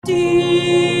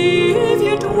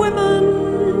Deviant women,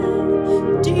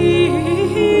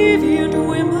 deviant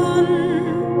women,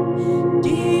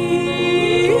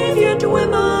 deviant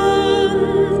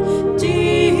women,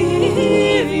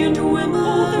 deviant women.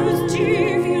 Oh, there's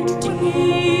deviant women,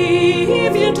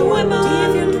 deviant women,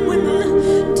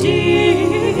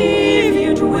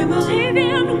 deviant women,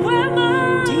 deviant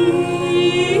women,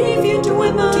 deviant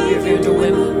women, deviant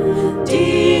women,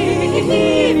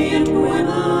 deviant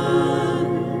women.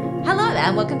 Hello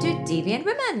and welcome to Deviant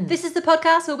Women. This is the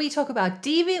podcast where we talk about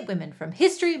deviant women from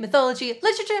history, mythology,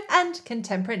 literature, and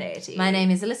contemporaneity. My name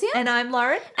is Alicia. And I'm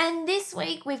Lauren. And this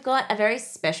week we've got a very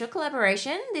special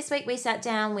collaboration. This week we sat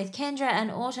down with Kendra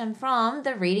and Autumn from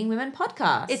the Reading Women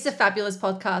podcast. It's a fabulous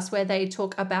podcast where they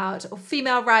talk about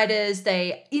female writers,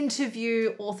 they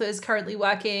interview authors currently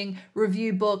working,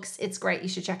 review books. It's great. You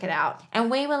should check it out.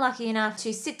 And we were lucky enough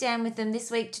to sit down with them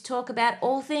this week to talk about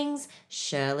all things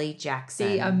Shirley Jackson.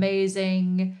 The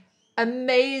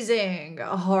amazing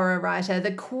horror writer,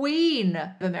 the queen of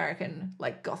American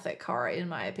gothic horror, in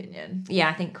my opinion. Yeah,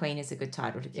 I think Queen is a good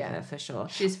title to give her for sure.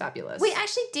 She's fabulous. We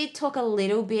actually did talk a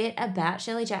little bit about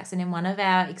Shirley Jackson in one of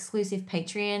our exclusive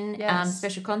Patreon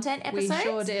special content episodes. We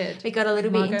sure did. We got a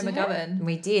little bit Margot into McGovern. Her.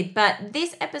 We did, but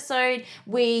this episode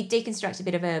we deconstruct a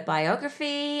bit of her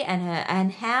biography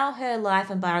and how her life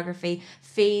and biography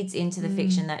feeds into the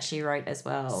fiction that she wrote as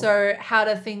well. So how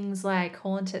do things like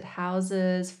haunted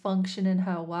houses function in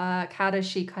her work? How does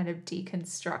she kind of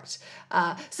deconstruct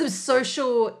some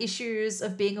social issues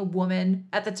of being a woman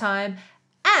at the time?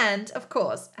 And, of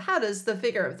course, how does the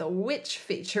figure of the witch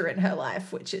feature in her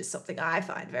life, which is something I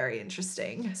find very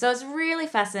interesting. So it's really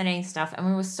fascinating stuff, and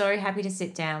we were so happy to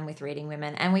sit down with Reading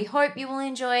Women, and we hope you will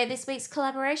enjoy this week's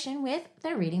collaboration with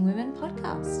the Reading Women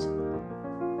podcast.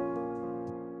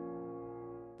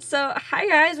 So, hi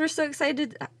guys, we're so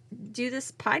excited to do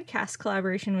this podcast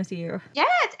collaboration with you. Yeah,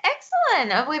 it's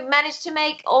excellent. We've managed to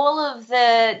make all of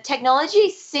the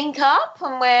technology sync up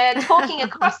and we're talking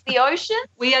across the ocean.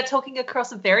 We are talking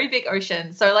across a very big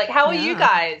ocean. So, how are you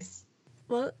guys?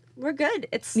 Well, we're good.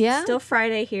 It's still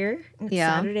Friday here. It's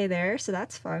Saturday there, so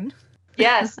that's fun.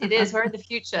 Yes, it is. We're in the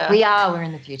future. We're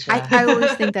in the future. I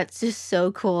always think that's just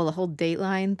so cool, the whole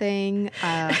Dateline thing.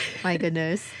 My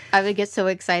goodness. I would get so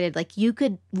excited. You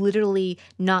could literally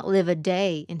not live a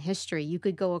day in history. You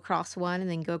could go across one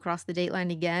and then go across the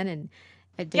Dateline again and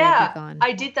a day would be gone.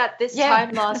 I did that this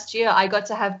time last year. I got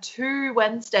to have 2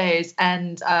 Wednesdays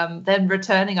and then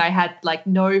returning I had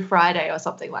no Friday or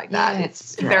something like that. Yeah,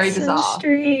 it's very bizarre. So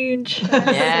strange.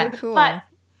 So cool.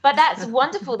 But that's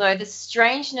wonderful, though. The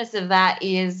strangeness of that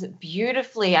is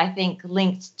beautifully, I think,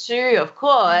 linked to, of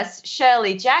course,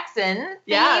 Shirley Jackson,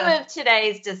 theme of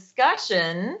today's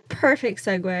discussion. Perfect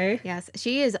segue. Yes,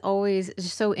 she is always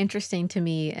just so interesting to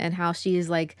me, and how she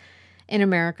is in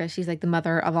America, she's the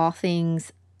mother of all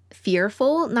things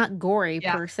fearful, not gory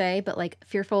per se, but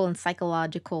fearful and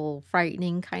psychological,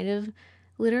 frightening kind of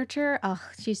literature. Oh,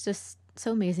 she's just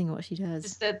so amazing at what she does.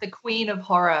 Just the queen of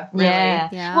horror, really.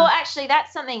 Yeah. Well, actually,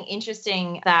 that's something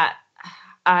interesting that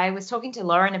I was talking to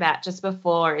Lauren about just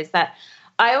before, is that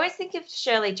I always think of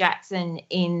Shirley Jackson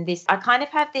in this, I kind of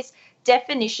have this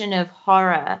definition of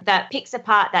horror that picks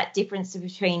apart that difference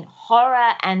between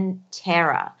horror and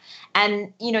terror.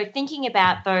 And, thinking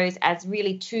about those as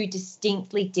really 2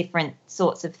 distinctly different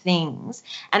sorts of things.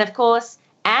 And, of course,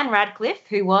 Anne Radcliffe,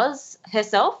 who was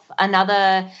herself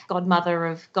another godmother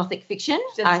of Gothic fiction.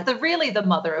 Really the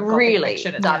mother of Gothic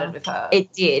fiction. It started with her.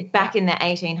 It did, back in the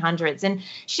 1800s. And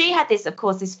she had this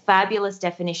fabulous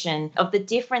definition of the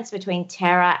difference between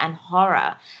terror and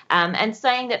horror, and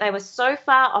saying that they were so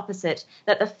far opposite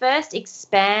that the first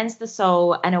expands the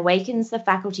soul and awakens the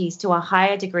faculties to a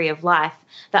higher degree of life.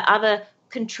 The other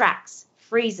contracts,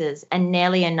 freezes, and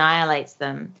nearly annihilates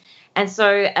them. And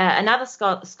so another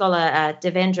scholar,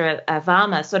 Devendra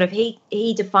Varma,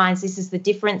 he defines this as the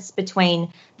difference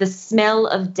between the smell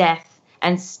of death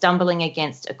and stumbling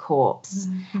against a corpse.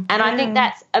 Mm-hmm. And I think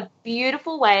that's a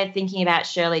beautiful way of thinking about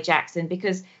Shirley Jackson,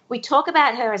 because we talk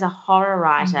about her as a horror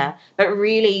writer, but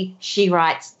really she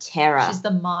writes terror. She's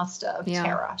the master of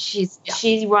terror.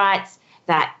 She writes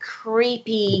that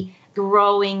creepy,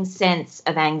 growing sense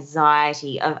of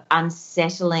anxiety, of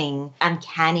unsettling,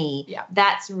 uncanny. Yeah.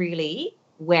 That's really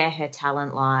where her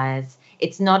talent lies.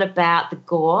 It's not about the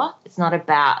gore. It's not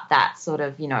about that sort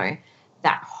of,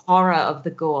 that horror of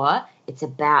the gore. It's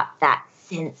about that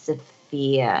sense of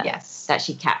fear that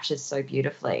she captures so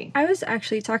beautifully. I was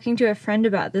actually talking to a friend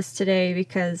about this today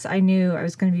because I knew I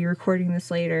was going to be recording this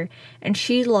later, and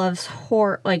she loves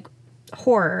horror,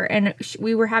 and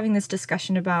we were having this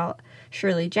discussion about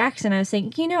Shirley Jackson. I was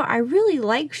saying, I really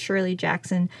like Shirley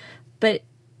Jackson, but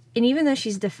and even though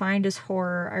she's defined as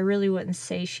horror, I really wouldn't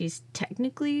say she's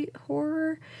technically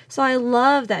horror. So I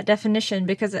love that definition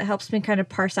because it helps me kind of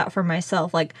parse out for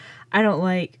myself. Like, I don't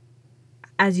like,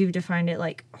 as you've defined it,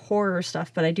 like horror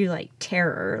stuff, but I do like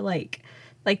terror, like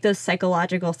those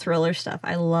psychological thriller stuff.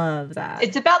 I love that.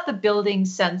 It's about the building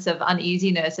sense of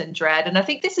uneasiness and dread. And I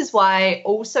think this is why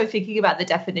also thinking about the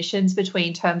definitions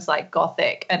between terms like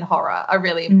gothic and horror are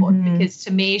really important, because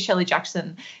to me, Shirley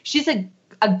Jackson, she's a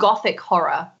gothic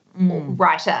horror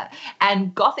writer,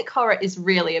 and gothic horror is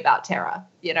really about terror,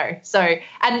 you know. So,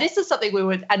 and this is something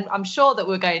and I'm sure that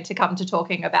we're going to come to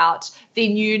talking about the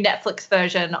new Netflix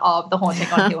version of The Haunting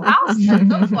on Hill House at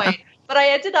some point. But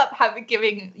I ended up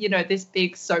giving, you know, this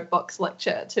big soapbox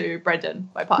lecture to Brendan,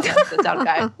 my partner, the sound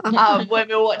guy, when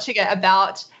we were watching it,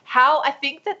 about how I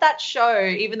think that show,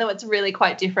 even though it's really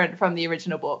quite different from the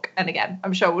original book, and again,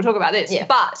 I'm sure we'll talk about this,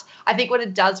 but I think what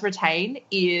it does retain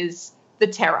is the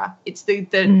terror. It's the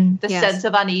sense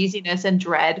of uneasiness and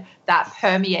dread that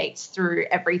permeates through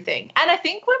everything. And I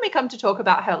think when we come to talk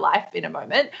about her life in a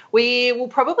moment, we will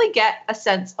probably get a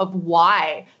sense of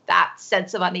why that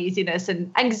sense of uneasiness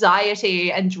and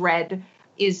anxiety and dread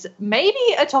is maybe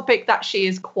a topic that she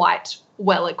is quite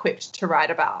well equipped to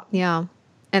write about. Yeah.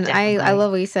 And I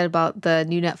love what you said about the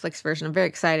new Netflix version. I'm very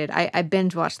excited. I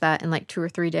binge watched that in like 2 or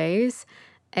 3 days,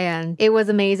 and it was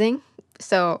amazing.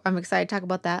 So I'm excited to talk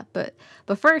about that. But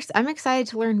first, I'm excited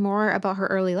to learn more about her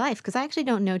early life, because I actually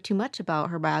don't know too much about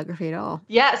her biography at all.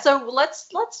 Yeah, so let's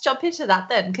jump into that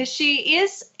then, because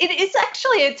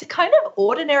it's a kind of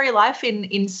ordinary life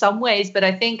in some ways, but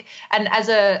I think, and as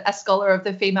a scholar of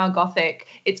the female Gothic,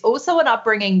 it's also an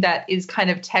upbringing that is kind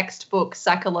of textbook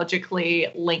psychologically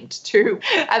linked to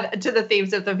the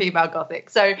themes of the female Gothic.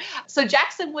 So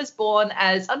Jackson was born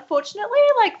as, unfortunately,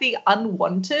 like the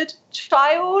unwanted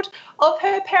child of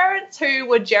her parents, who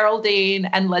were Geraldine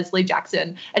and Leslie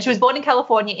Jackson. And she was born in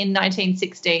California in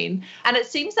 1916. And it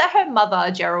seems that her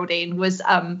mother, Geraldine, was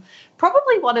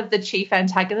probably one of the chief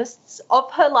antagonists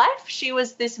of her life. She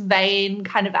was this vain,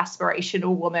 kind of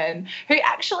aspirational woman who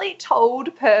actually told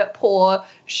her poor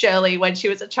Shirley when she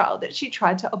was a child that she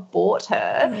tried to abort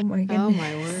her. Oh, my goodness. Oh,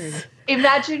 my word.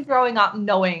 Imagine growing up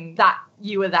knowing that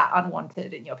you were that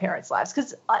unwanted in your parents' lives,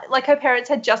 because like her parents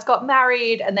had just got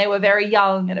married and they were very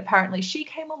young, and apparently she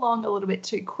came along a little bit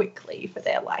too quickly for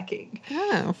their liking.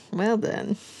 Oh, well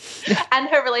then. And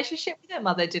her relationship with her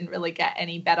mother didn't really get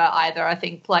any better either. I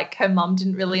think like her mum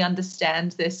didn't really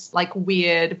understand this like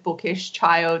weird bookish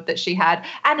child that she had.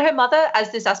 And her mother,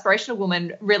 as this aspirational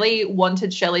woman, really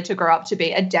wanted Shirley to grow up to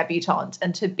be a debutante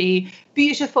and to be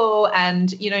beautiful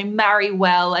and, you know, marry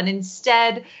well. And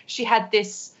instead she had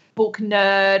this book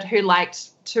nerd who liked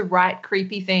to write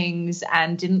creepy things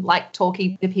and didn't like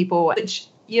talking to people, which,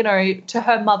 you know, to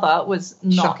her mother was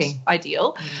not Shocking.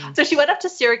 ideal. So she went up to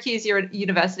Syracuse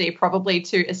University probably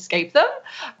to escape them,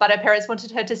 but her parents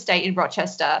wanted her to stay in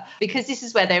Rochester because this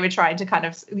is where they were trying to kind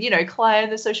of, you know, climb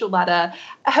the social ladder.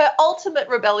 Her ultimate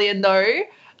rebellion, though,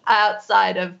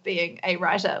 outside of being a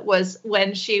writer, was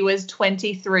when she was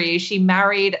 23. She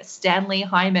married Stanley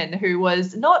Hyman, who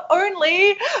was not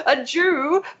only a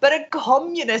Jew, but a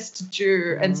communist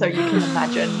Jew. And so you can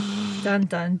imagine. Dun,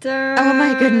 dun, dun. Oh,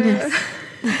 my goodness.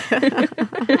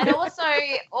 And also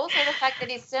the fact that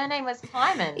his surname was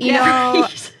Hyman. You know,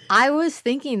 I was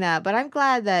thinking that, but I'm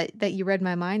glad that you read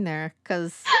my mind there,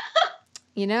 because,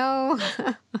 you know...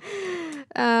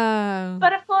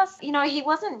 But of course, you know, he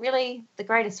wasn't really the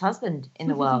greatest husband in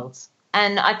the world.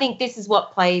 And I think this is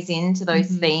what plays into those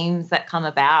themes that come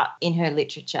about in her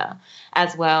literature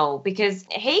as well, because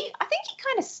I think he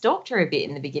kind of stalked her a bit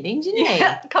in the beginning, didn't he?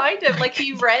 Yeah, kind of. Like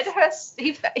he read her,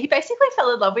 he basically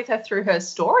fell in love with her through her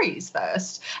stories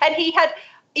first. And he had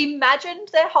imagined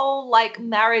their whole like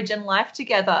marriage and life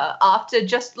together after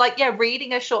just like,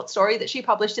 reading a short story that she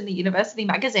published in the university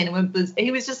magazine. And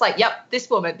he was just like, yep, this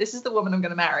is the woman I'm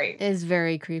going to marry. It is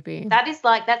very creepy. That's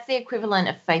the equivalent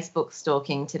of Facebook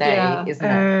stalking today, isn't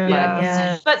it?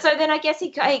 Yeah. But so then I guess he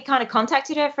kind of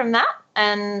contacted her from that,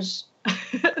 and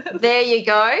there you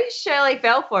go. Shirley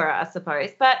fell for her, I suppose.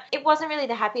 But it wasn't really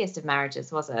the happiest of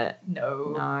marriages, was it?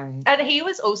 No. No. And he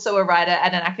was also a writer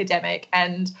and an academic.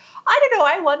 And I don't know,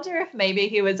 I wonder if maybe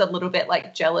he was a little bit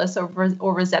like jealous or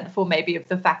resentful maybe of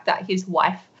the fact that his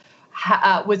wife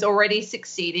was already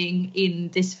succeeding in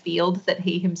this field that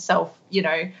he himself, you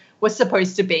know, was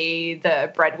supposed to be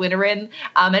the breadwinner in.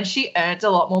 And she earned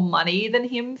a lot more money than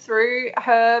him through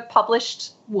her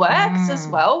published works as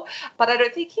well. But I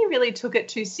don't think he really took it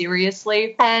too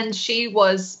seriously. And she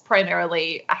was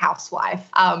primarily a housewife.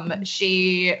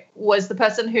 She was the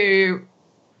person who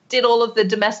did all of the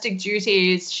domestic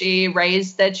duties. She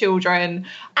raised their children.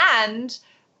 And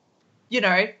you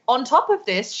know, on top of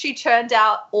this, she churned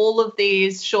out all of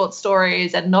these short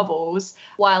stories and novels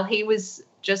while he was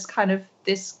just kind of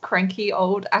this cranky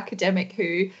old academic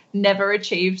who never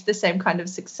achieved the same kind of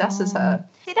success as her.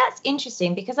 See, that's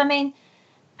interesting because, I mean,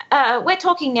 we're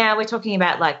talking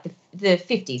about like the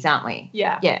 50s, aren't we?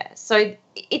 Yeah. Yeah. So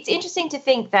it's interesting to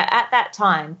think that at that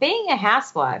time, being a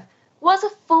housewife was a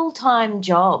full-time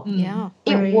job. Yeah.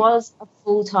 It was a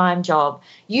full-time job.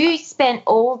 You spent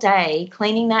all day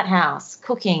cleaning that house,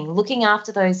 cooking, looking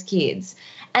after those kids.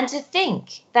 And to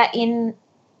think that in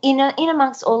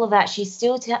amongst all of that, she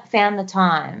still found the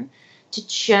time to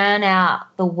churn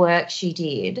out the work she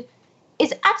did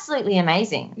is absolutely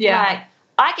amazing. Yeah. Like,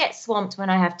 I get swamped when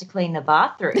I have to clean the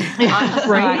bathroom. I'm just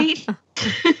Right?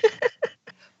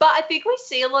 But I think we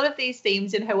see a lot of these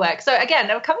themes in her work. So again,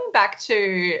 we're coming back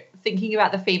to thinking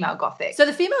about the female Gothic. So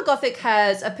the female Gothic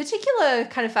has a particular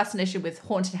kind of fascination with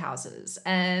haunted houses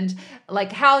and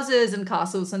like houses and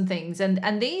castles and things.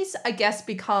 And these, I guess,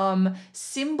 become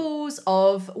symbols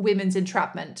of women's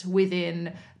entrapment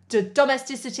within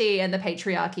domesticity and the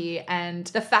patriarchy, and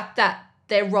the fact that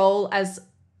their role as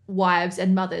wives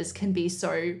and mothers can be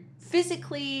so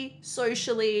physically,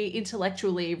 socially,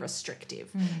 intellectually restrictive.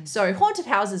 So haunted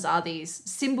houses are these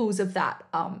symbols of that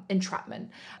entrapment.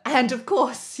 And of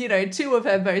course, you know, two of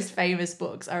her most famous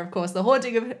books are, of course, The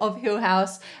Haunting of Hill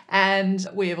House and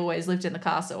We Have Always Lived in the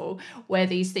Castle, where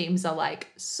these themes are like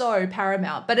so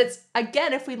paramount. But it's,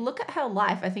 again, if we look at her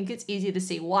life, I think it's easy to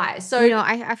see why. So, You know,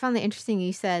 I found it interesting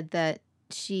you said that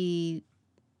she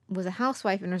was a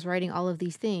housewife and was writing all of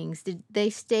these things. Did they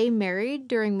stay married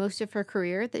during most of her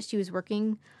career, that she was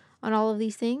working on all of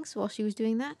these things while she was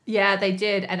doing that? yeah, they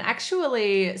did. And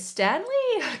actually, Stanley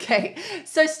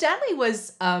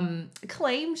was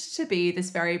claimed to be this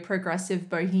very progressive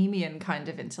bohemian kind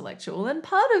of intellectual. And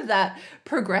part of that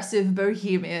progressive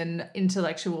bohemian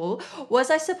intellectual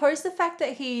was, I suppose, the fact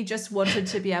that he just wanted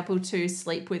to be able to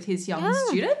sleep with his young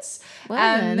students. Well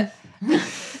then.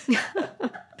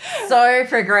 so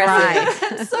progressive.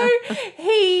 Right. So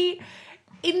he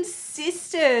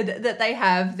insisted that they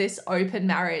have this open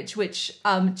marriage, which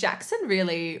Jackson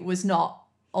really was not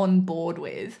on board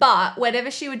with. But whenever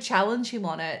she would challenge him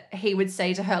on it, he would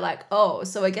say to her like, oh,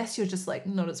 so I guess you're just like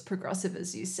not as progressive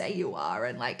as you say you are.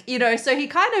 And like, you know, so he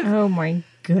kind of, Oh my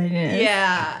goodness.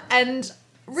 yeah. And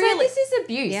really, So this is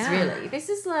abuse, Yeah. really. This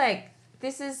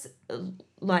is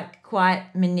like quite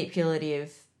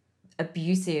manipulative,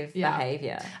 abusive Yeah.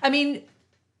 behavior. I mean,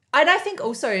 and I think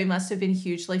also it must have been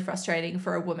hugely frustrating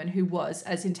for a woman who was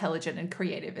as intelligent and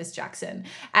creative as Jackson.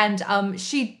 And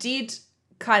she did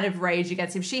kind of rage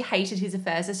against him. She hated his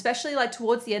affairs, especially like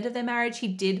towards the end of their marriage. He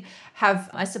did have,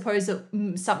 I suppose,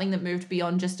 something that moved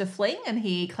beyond just a fling, and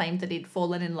he claimed that he'd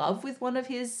fallen in love with one of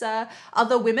his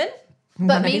other women.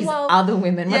 But meanwhile,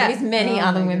 one Yeah. of his many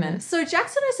other women. so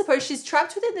Jackson, I suppose, she's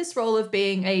trapped within this role of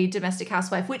being a domestic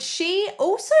housewife, which she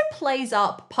also plays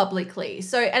up publicly.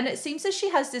 So, and it seems that she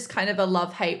has this kind of a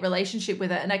love-hate relationship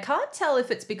with it. And I can't tell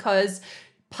if it's because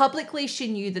publicly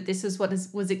she knew that this is what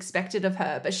was expected of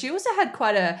her, but she also had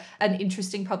quite an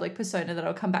interesting public persona that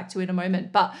I'll come back to in a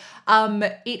moment. But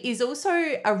it is also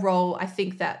a role, I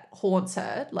think, that haunts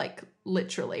her, like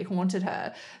literally haunted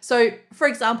her. So, for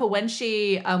example, when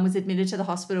she was admitted to the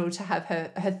hospital to have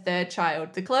her third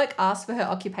child, the clerk asked for her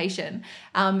occupation.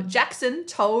 Jackson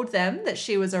told them that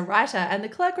she was a writer, and the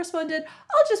clerk responded,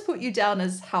 "I'll just put you down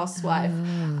as housewife."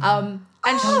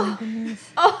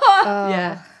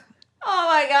 Yeah. Oh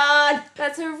my God,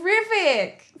 that's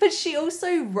horrific. But she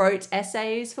also wrote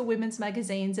essays for women's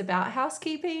magazines about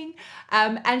housekeeping.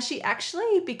 And she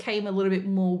actually became a little bit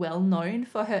more well known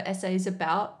for her essays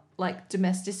about like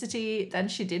domesticity than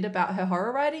she did about her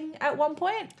horror writing at one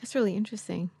point. That's really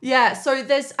interesting. Yeah, so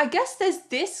there's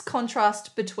this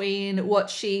contrast between what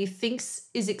she thinks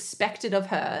is expected of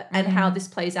her and how this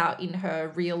plays out in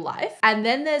her real life. And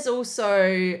then there's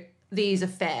also these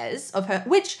affairs of her,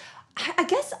 which I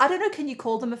guess, I don't know, can you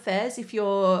call them affairs if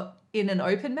you're in an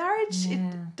open marriage?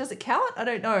 Does it count? I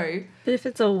don't know. But if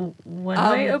it's a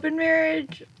one-way open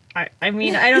marriage, I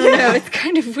mean, I don't know. It's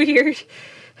kind of weird.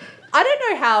 I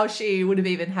don't know how she would have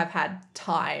even have had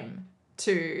time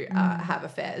to have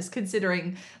affairs,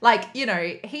 considering, like, you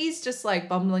know, he's just like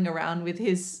bumbling around with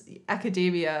his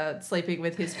academia, sleeping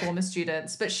with his former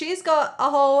students, but she's got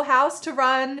a whole house to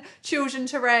run, children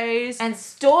to raise, And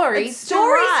stories, to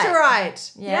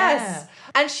write. Yeah. Yes.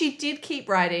 And she did keep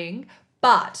writing,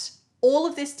 but all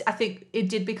of this, I think it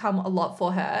did become a lot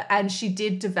for her, and she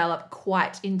did develop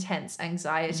quite intense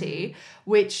anxiety,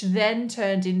 which then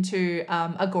turned into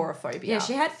agoraphobia. Yeah,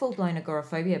 she had full-blown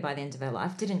agoraphobia by the end of her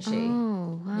life, didn't she?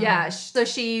 Oh, wow. Yeah, so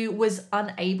she was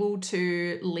unable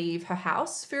to leave her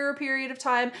house for a period of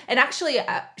time. And actually,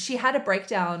 she had a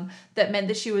breakdown that meant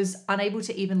that she was unable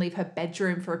to even leave her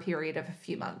bedroom for a period of a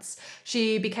few months.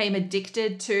 She became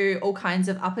addicted to all kinds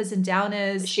of uppers and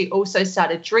downers. She also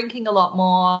started drinking a lot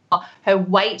more. Her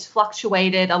weight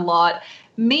fluctuated a lot.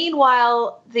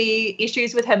 Meanwhile, the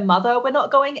issues with her mother were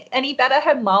not going any better.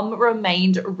 Her mum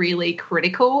remained really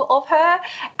critical of her.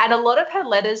 And a lot of her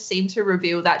letters seem to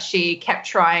reveal that she kept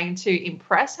trying to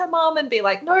impress her mum and be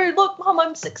like, no, look, Mum,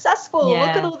 I'm successful. Yeah.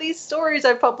 Look at all these stories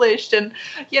I've published. And,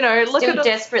 you know, look Still at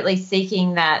desperately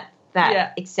seeking that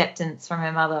Yeah. acceptance from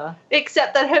her mother.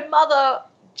 except that her mother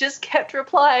just kept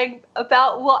replying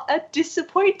about what a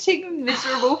disappointing,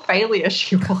 miserable failure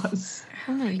she was.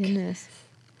 Oh my goodness.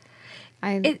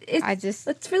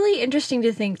 It's really interesting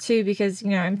to think too, because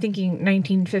I'm thinking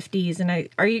 1950s, and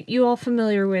are you all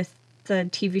familiar with the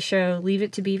TV show Leave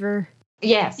It to Beaver?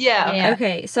 Yes. Yeah.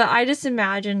 Okay, so I just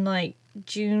imagine like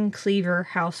June Cleaver,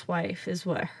 housewife, is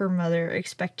what her mother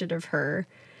expected of her.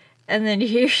 And then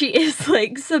here she is,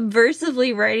 like,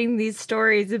 subversively writing these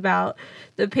stories about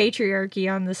the patriarchy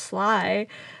on the sly.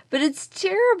 But it's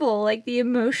terrible, like, the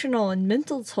emotional and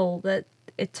mental toll that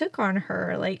it took on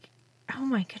her. Like, oh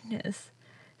my goodness.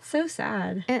 So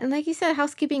sad. And like you said,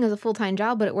 housekeeping is a full-time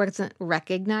job, but it wasn't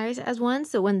recognized as one.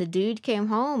 So when the dude came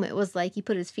home, it was like he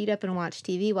put his feet up and watched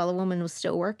TV while the woman was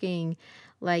still working,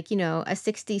 like, a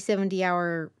 60,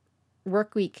 70-hour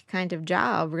work week kind of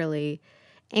job, really,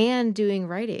 and doing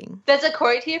writing. There's a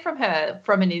quote here from her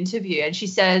from an interview, and she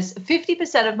says,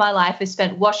 50% of my life is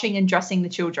spent washing and dressing the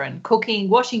children, cooking,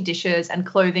 washing dishes, and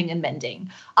clothing and mending.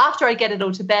 After I get it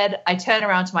all to bed, I turn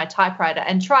around to my typewriter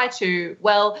and try to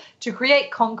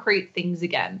create concrete things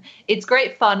again. It's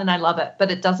great fun and I love it, but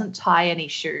it doesn't tie any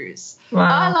shoes. Wow.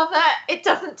 I love that. It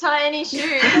doesn't tie any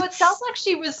shoes. So it sounds like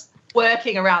she was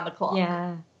working around the clock.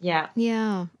 Yeah.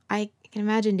 Yeah, I can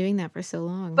imagine doing that for so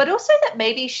long. But also that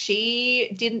maybe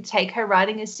she didn't take her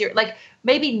writing as serious, like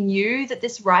maybe knew that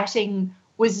this writing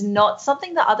was not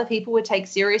something that other people would take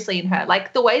seriously in her.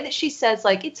 Like the way that she says,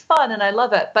 like, it's fun and I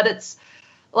love it, but it's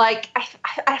like,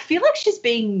 I feel like she's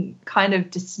being kind of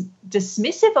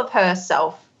dismissive of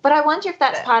herself. But I wonder if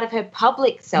that's part of her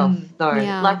public self, though.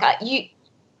 Yeah. Like,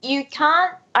 you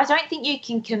can't, I don't think you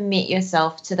can commit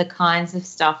yourself to the kinds of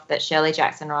stuff that Shirley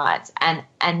Jackson writes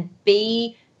and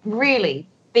be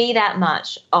that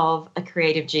much of a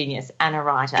creative genius and a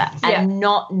writer and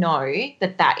not know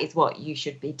that that is what you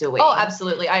should be doing. Oh,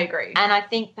 absolutely. I agree. And I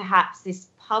think perhaps this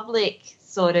public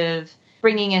sort of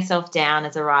bringing herself down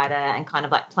as a writer and kind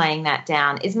of like playing that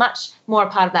down is much more a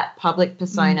part of that public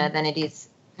persona than it is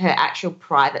her actual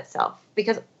private self.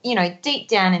 Because, deep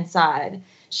down inside,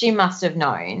 she must have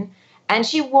known. And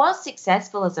she was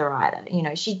successful as a writer.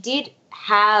 She did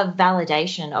have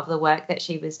validation of the work that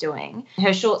she was doing.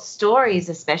 Her short stories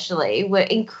especially were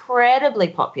incredibly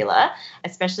popular,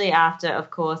 especially after, of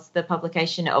course, the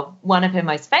publication of one of her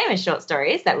most famous short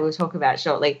stories that we'll talk about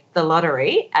shortly, The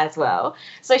Lottery, as well.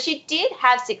 So she did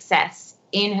have success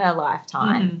in her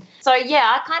lifetime. So,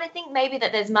 yeah, I kind of think maybe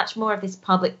that there's much more of this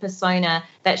public persona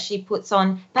that she puts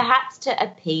on, perhaps to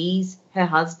appease her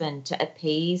husband, to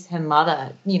appease her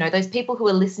mother, those people who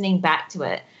are listening back to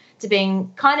it, to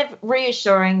being kind of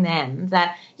reassuring them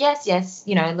that, yes,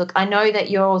 look, I know that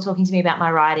you're all talking to me about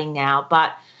my writing now,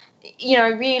 but,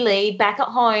 really back at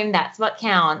home, that's what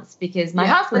counts because my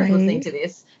husband's listening to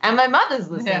this and my mother's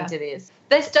listening to this.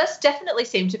 There does definitely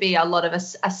seem to be a lot of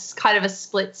a kind of a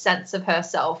split sense of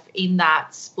herself in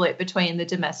that split between the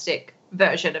domestic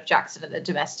version of Jackson and the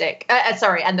domestic,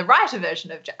 and the writer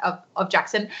version of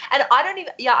Jackson. And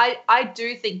I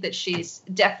do think that she's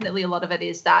definitely, a lot of it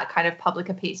is that kind of public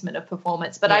appeasement of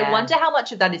performance. But I wonder how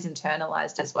much of that is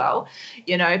internalized as well,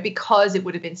 because it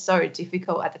would have been so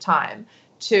difficult at the time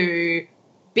to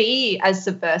be as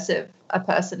subversive a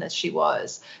person as she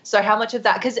was. So how much of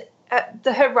that, because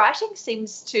her writing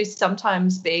seems to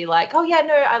sometimes be like, oh yeah,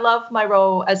 no, I love my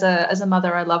role as a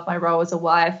mother, I love my role as a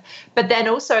wife, but then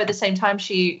also at the same time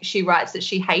she writes that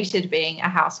she hated being a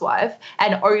housewife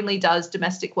and only does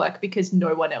domestic work because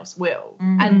no one else will,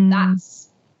 and that's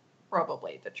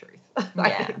probably the truth.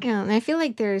 I think. Yeah, and I feel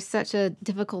like there's such a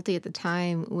difficulty at the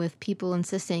time with people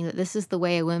insisting that this is the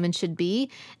way a woman should be,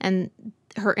 and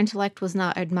her intellect was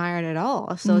not admired at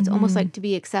all. So it's almost like, to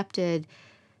be accepted,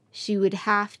 she would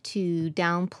have to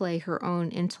downplay her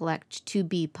own intellect to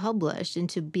be published and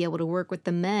to be able to work with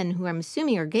the men who I'm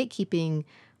assuming are gatekeeping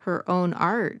her own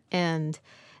art. And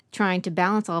trying to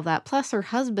balance all of that, plus her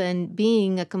husband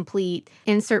being a complete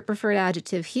insert preferred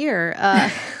adjective here,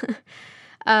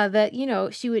 that, you know,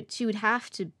 she would have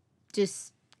to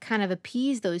just kind of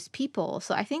appease those people.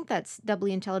 So I think that's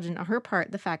doubly intelligent on her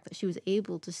part, the fact that she was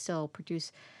able to still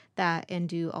produce that and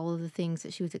do all of the things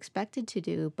that she was expected to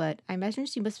do. But I imagine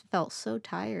she must have felt so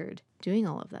tired doing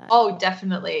all of that. Oh,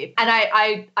 definitely. And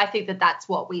I think that that's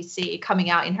what we see coming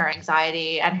out in her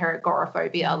anxiety and her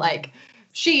agoraphobia. Like,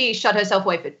 she shut herself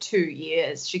away for 2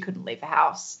 years. She couldn't leave the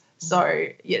house. So,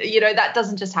 you know, that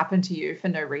doesn't just happen to you for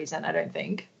no reason, I don't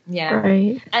think. Yeah.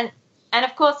 Right. And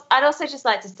of course, I'd also just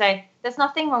like to say there's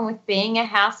nothing wrong with being a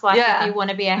housewife if you want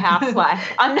to be a housewife.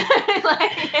 I'm not,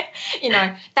 like, you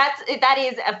know, that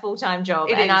is a full-time job.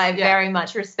 I very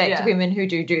much respect women who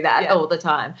do that all the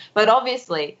time. But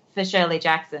obviously, for Shirley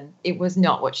Jackson, it was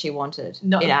not what she wanted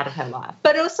it out of her life.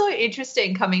 But also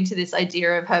interesting coming to this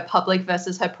idea of her public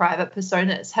versus her private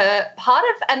personas. Her part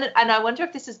of, and I wonder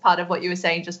if this is part of what you were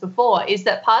saying just before, is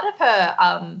that part of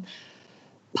her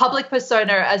public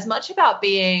persona, as much about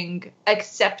being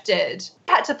accepted,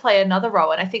 had to play another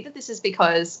role. And I think that this is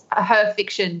because her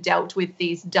fiction dealt with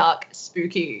these dark,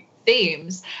 spooky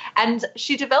themes. And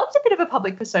she developed a bit of a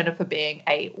public persona for being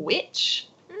a witch.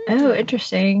 Oh,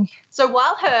 interesting. So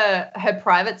while her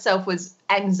private self was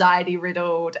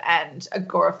anxiety-riddled and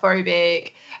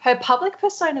agoraphobic, her public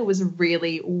persona was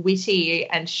really witty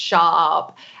and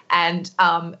sharp. And,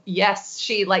 yes,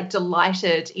 she, like,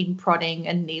 delighted in prodding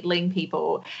and needling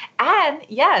people. And,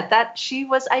 yeah, that she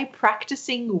was a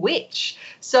practicing witch.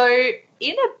 So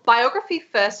in a biography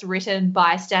first written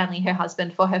by Stanley, her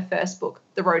husband, for her first book,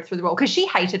 The Road Through the World, because she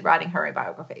hated writing her own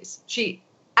biographies. She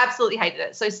absolutely hated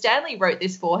it. So Stanley wrote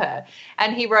this for her,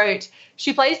 and he wrote,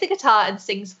 she plays the guitar and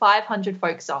sings 500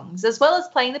 folk songs, as well as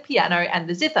playing the piano and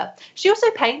the zither. She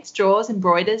also paints, draws,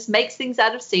 embroiders, makes things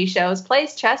out of seashells,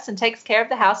 plays chess, and takes care of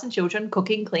the house and children,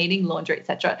 cooking, cleaning, laundry,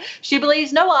 etc. She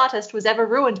believes no artist was ever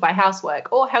ruined by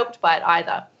housework or helped by it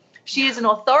either. She is an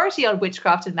authority on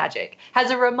witchcraft and magic, has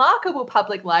a remarkable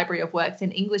public library of works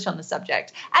in English on the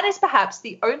subject, and is perhaps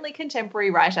the only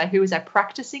contemporary writer who is a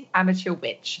practicing amateur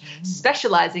witch,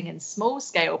 specializing in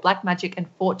small-scale black magic and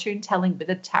fortune-telling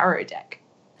with a tarot deck.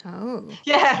 Oh.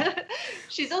 Yeah.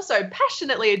 She's also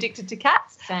passionately addicted to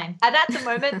cats. Same. And at the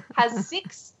moment has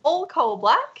 6, all coal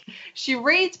black. She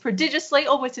reads prodigiously,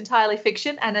 almost entirely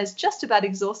fiction, and has just about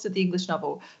exhausted the English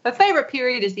novel. Her favourite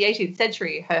period is the 18th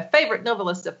century. Her favourite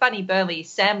novelists are Fanny Burley,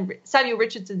 Samuel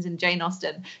Richardson and Jane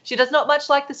Austen. She does not much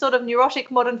like the sort of neurotic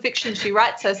modern fiction she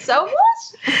writes herself.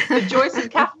 What? The Joyce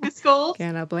and Kafka schools.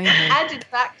 Cannot blame her. And in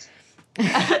fact,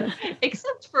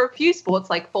 except for a few sports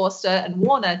like Forster and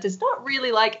Warner, does not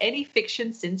really like any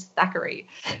fiction since Thackeray.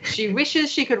 She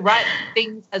wishes she could write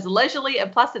things as leisurely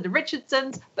and placid as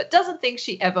Richardson's, but doesn't think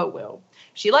she ever will.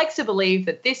 She likes to believe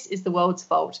that this is the world's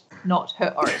fault, not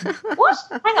her own. What?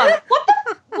 Hang on. What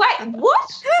the? Wait,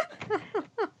 what?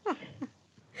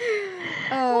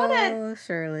 Oh,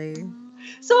 Shirley.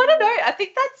 So I don't know. I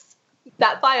think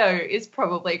that bio is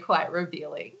probably quite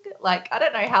revealing. Like, I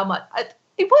don't know how much...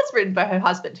 It was written by her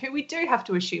husband, who we do have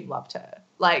to assume loved her.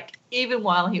 Like, even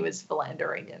while he was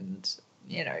philandering and,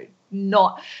 you know,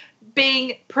 not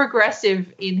being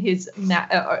progressive in his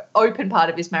open part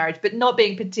of his marriage, but not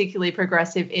being particularly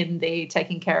progressive in the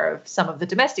taking care of some of the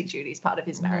domestic duties part of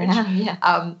his marriage.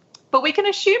 Yeah. But we can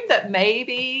assume that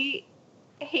maybe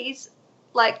he's,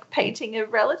 like, painting a I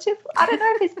don't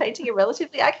know if he's painting a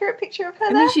relatively accurate picture of her.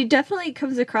 I mean, she definitely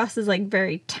comes across as, like,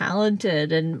 very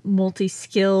talented and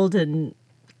multi-skilled and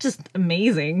just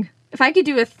amazing. If I could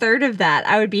do a third of that,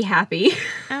 I would be happy.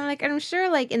 I'm sure,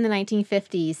 like, in the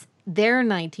 1950s, their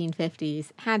 1950s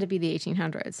had to be the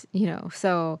 1800s, you know.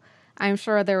 So I'm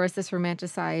sure there was this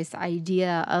romanticized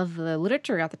idea of the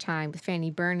literature at the time with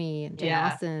Fanny Burney and Jane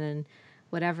Austen and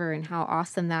whatever, and how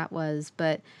awesome that was.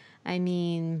 But, I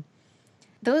mean,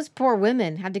 those poor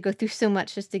women had to go through so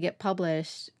much just to get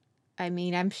published. I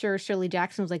mean, I'm sure Shirley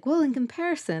Jackson was like, well, in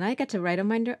comparison, I get to write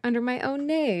under my own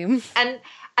name. And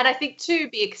I think, too,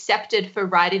 be accepted for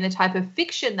writing the type of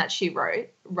fiction that she wrote,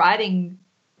 writing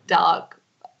dark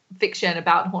fiction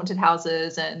about haunted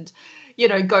houses and, you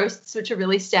know, ghosts, which are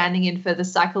really standing in for the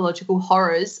psychological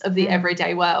horrors of the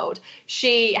everyday world.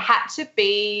 She had to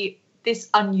be this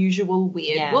unusual,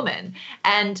 weird woman.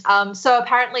 And so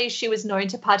apparently she was known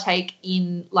to partake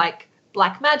in, like,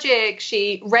 black magic.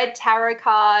 She read tarot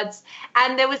cards,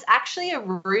 and there was actually a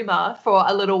rumor for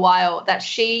a little while that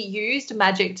she used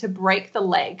magic to break the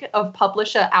leg of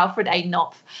publisher Alfred A.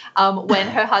 Knopf when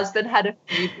her husband had a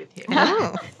feud with him.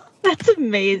 Oh. That's My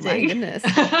amazing. goodness.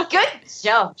 Good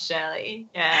job, Shirley.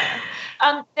 Yeah.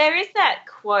 There is that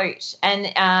quote,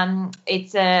 and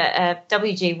it's a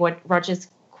W.G. Rogers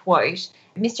quote.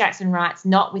 Miss Jackson writes,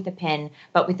 "Not with a pen,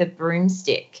 but with a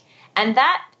broomstick." And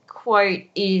that quote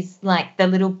is like the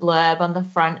little blurb on the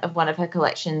front of one of her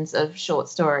collections of short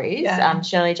stories. Yeah.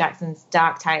 Shirley Jackson's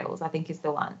Dark Tales, I think, is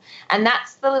the one. And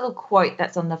that's the little quote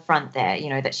that's on the front there, you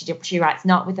know, that she writes,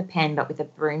 "Not with a pen, but with a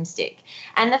broomstick."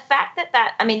 And the fact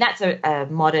that I mean, that's a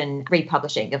modern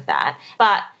republishing of that.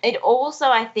 But it also,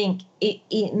 I think,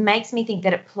 it makes me think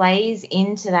that it plays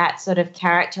into that sort of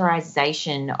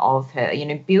characterization of her, you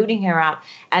know, building her up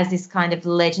as this kind of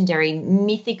legendary,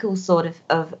 mythical sort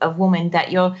of woman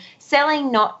that you're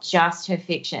selling not just her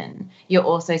fiction, you're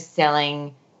also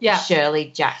selling Shirley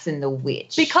Jackson the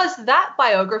witch. Because that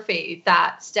biography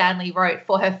that Stanley wrote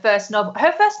for her first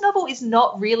novel is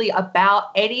not really about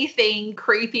anything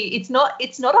creepy. It's not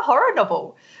a horror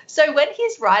novel. So when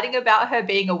he's writing about her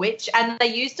being a witch, and they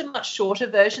used a much shorter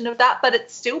version of that, but it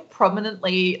still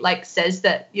prominently like says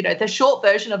that, you know, the short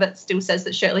version of it still says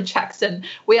that Shirley Jackson,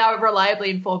 we are reliably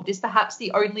informed, is perhaps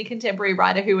the only contemporary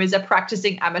writer who is a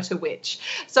practicing amateur witch.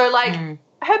 So like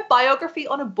her biography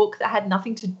on a book that had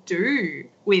nothing to do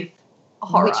with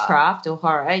horror, witchcraft or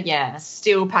horror,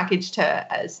 still packaged her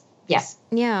as this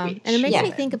Yeah. witch. And it makes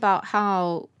me think about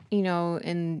how, you know,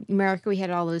 in America we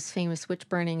had all those famous witch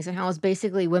burnings, and how it was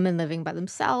basically women living by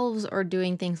themselves or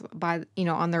doing things by, you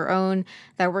know, on their own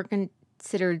that were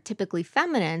considered typically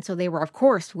feminine. So they were, of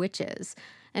course, witches.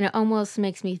 And it almost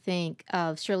makes me think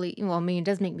of Shirley, well, I mean, it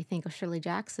does make me think of Shirley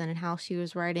Jackson and how she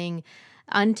was writing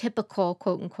untypical,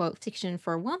 quote unquote, fiction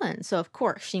for a woman. So, of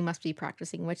course, she must be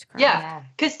practicing witchcraft. Yeah,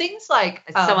 because things like...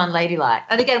 It's so unladylike.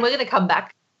 And again, we're going to come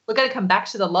back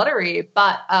to the lottery,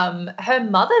 but her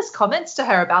mother's comments to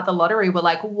her about the lottery were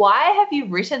like, why have you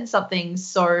written something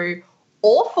so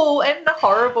awful and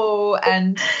horrible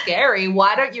and scary?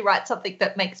 Why don't you write something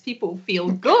that makes people feel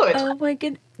good? Oh my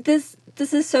god, this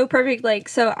is so perfect. Like,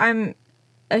 so I'm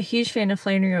a huge fan of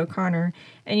Flannery O'Connor,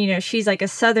 and you know, she's like a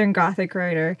Southern Gothic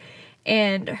writer,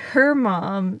 and her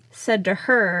mom said to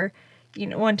her, you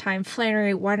know, one time,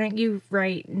 "Flannery, why don't you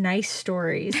write nice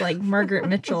stories like Margaret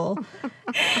Mitchell?"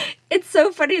 It's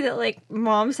so funny that like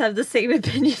moms have the same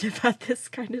opinion about this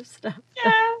kind of stuff.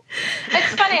 Yeah.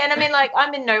 It's funny, and I mean, like,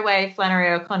 I'm in no way Flannery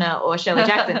O'Connor or Shirley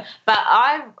Jackson, but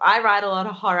I write a lot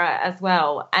of horror as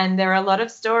well, and there are a lot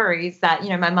of stories that, you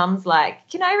know, my mum's like,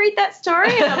 "Can I read that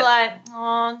story?" And I'm like,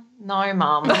 "Oh, no,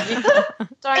 Mum,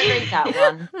 don't read that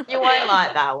one. You won't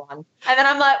like that one." And then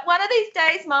I'm like, "One of these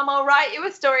days, Mum, I'll write you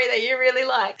a story that you really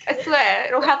like. I swear,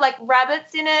 it'll have like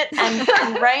rabbits in it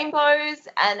and rainbows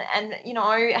and you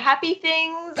know, happy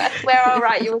things. I swear, I'll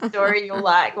write you a story you'll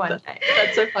like one day."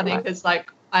 That's so funny because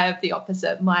like I have the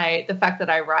opposite. The fact that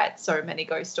I write so many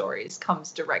ghost stories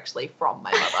comes directly from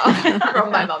my mother,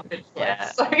 from my mum's influence.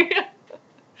 Yeah. So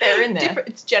They're in there.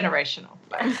 it's generational.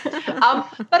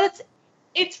 But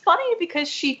it's funny because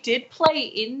she did play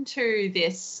into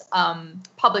this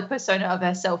public persona of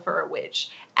herself for a witch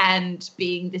and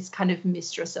being this kind of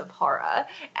mistress of horror.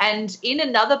 And in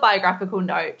another biographical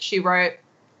note, she wrote,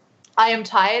 "I am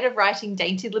tired of writing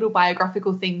dainty little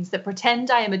biographical things that pretend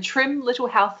I am a trim little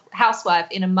housewife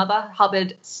in a Mother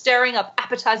Hubbard stirring up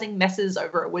appetizing messes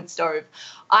over a wood stove.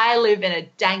 I live in a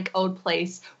dank old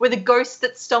place with a ghost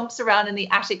that stomps around in the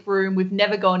attic room we've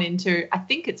never gone into. I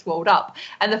think it's walled up.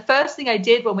 And the first thing I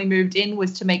did when we moved in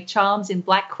was to make charms in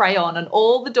black crayon on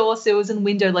all the door sills and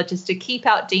window ledges to keep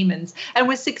out demons, and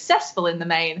was successful in the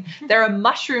main. There are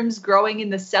mushrooms growing in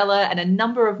the cellar and a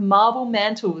number of marble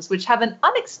mantles which have an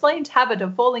unexplained habit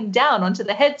of falling down onto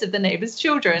the heads of the neighbours'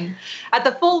 children. At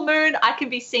the full moon, I can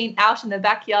be seen out in the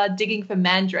backyard digging for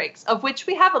mandrakes, of which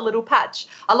we have a little patch,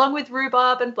 along with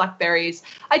rhubarb and blackberries.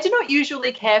 I do not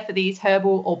usually care for these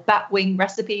herbal or batwing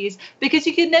recipes because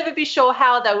you can never be sure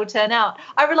how they will turn out.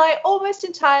 I rely almost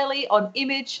entirely on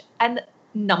image and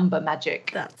number magic."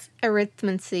 That's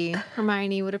Arithmancy.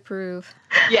 Hermione would approve.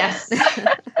 Yes.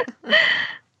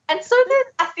 And so then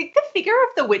I think the figure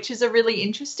of the witch is a really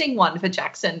interesting one for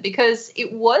Jackson because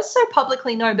it was so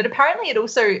publicly known, but apparently it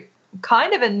also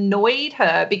kind of annoyed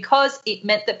her because it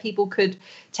meant that people could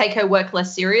take her work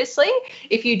less seriously.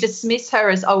 If you dismiss her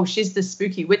as, oh, she's the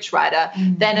spooky witch writer,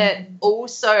 then it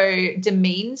also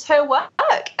demeans her work.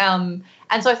 And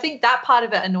so I think that part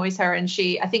of it annoys her, and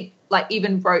she, I think, like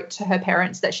even wrote to her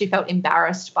parents that she felt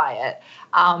embarrassed by it.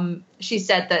 She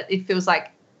said that it feels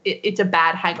like it's a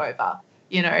bad hangover,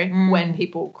 you know, when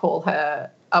people call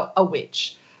her a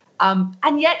witch.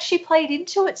 And yet she played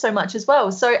into it so much as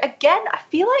well. So again, I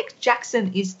feel like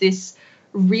Jackson is this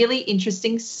really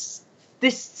interesting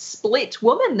this split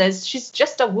woman. She's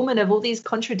just a woman of all these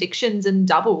contradictions and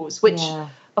doubles, which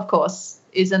of course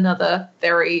is another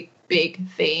very big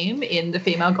theme in the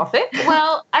female Gothic.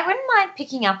 Well, I wouldn't mind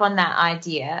picking up on that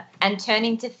idea and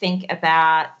turning to think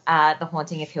about The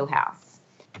Haunting of Hill House.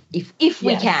 If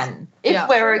we can, if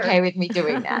we're okay with me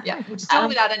doing that. Still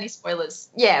without any spoilers.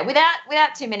 Yeah,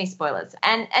 without too many spoilers.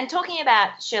 And talking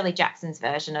about Shirley Jackson's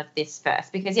version of this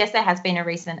first, because yes, there has been a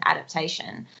recent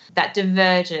adaptation that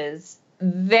diverges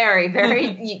very, very,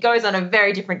 it goes on a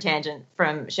very different tangent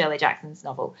from Shirley Jackson's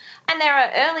novel. And there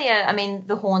are earlier, I mean,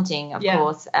 The Haunting, of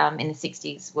course, in the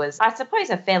 60s was, I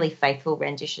suppose, a fairly faithful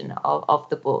rendition of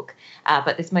the book.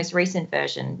 But this most recent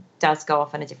version does go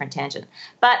off on a different tangent.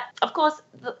 But, of course,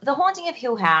 the Haunting of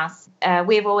Hill House,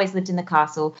 We've Always Lived in the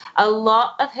Castle, a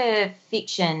lot of her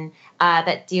fiction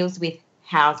that deals with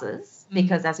houses,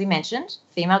 because, as we mentioned,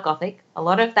 female Gothic, a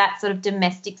lot of that sort of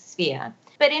domestic sphere.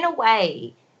 But in a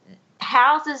way,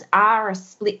 houses are a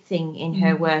split thing in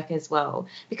her work as well,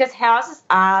 because houses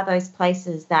are those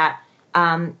places that,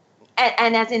 and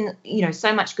as in,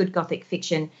 so much good Gothic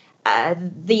fiction,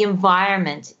 the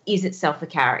environment is itself a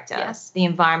character. Yes. The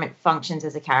environment functions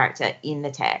as a character in the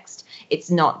text.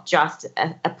 It's not just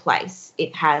a place.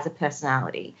 It has a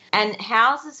personality. And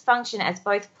houses function as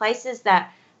both places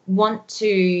that want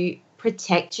to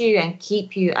protect you and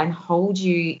keep you and hold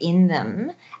you in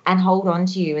them and hold on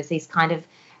to you as these kind of,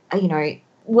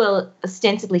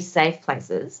 ostensibly safe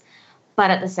places,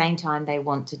 but at the same time they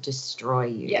want to destroy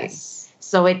you. Yes.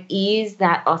 So it is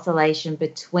that oscillation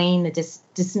between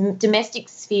the domestic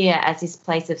sphere as this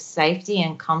place of safety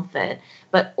and comfort,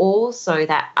 but also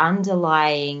that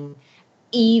underlying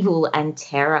evil and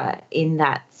terror in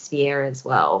that sphere as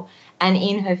well. And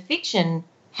in her fiction,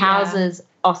 houses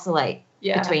oscillate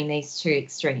between these two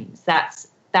extremes. That's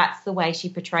the way she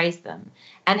portrays them.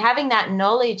 And having that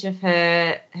knowledge of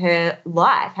her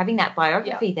life, having that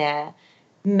biography there,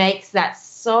 makes that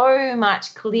so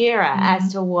much clearer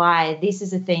as to why this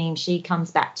is a theme she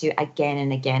comes back to again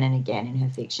and again and again in her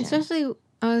fiction.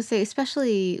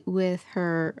 Especially with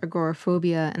her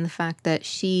agoraphobia and the fact that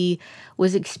she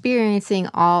was experiencing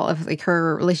all of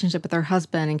her relationship with her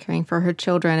husband and caring for her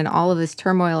children and all of this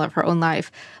turmoil of her own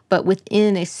life, but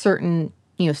within a certain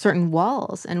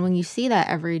walls. And when you see that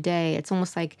every day, it's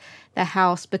almost like the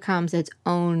house becomes its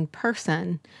own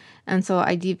person. And so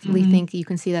I deeply think you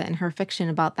can see that in her fiction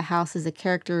about the house as a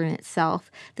character in itself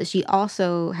that she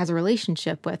also has a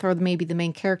relationship with, or maybe the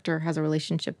main character has a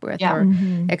relationship with, or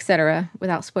etc.,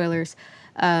 without spoilers.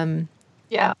 So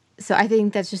I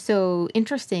think that's just so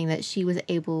interesting that she was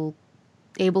able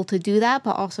to do that,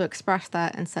 but also express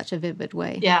that in such a vivid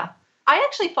way. Yeah. I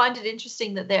actually find it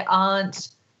interesting that there aren't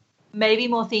maybe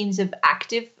more themes of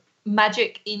active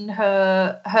magic in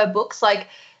her books.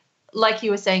 Like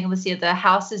you were saying, Alicia, the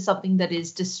house is something that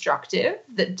is destructive,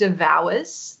 that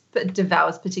devours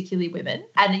particularly women.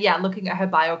 And looking at her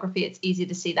biography, it's easy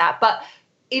to see that. But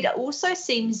it also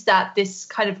seems that this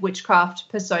kind of witchcraft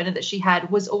persona that she had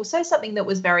was also something that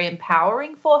was very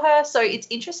empowering for her. So it's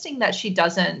interesting that she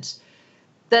doesn't,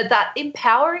 that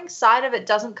empowering side of it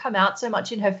doesn't come out so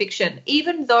much in her fiction,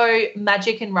 even though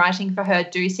magic and writing for her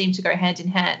do seem to go hand in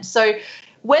hand. So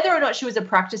whether or not she was a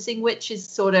practicing witch is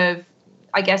sort of,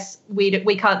 I guess we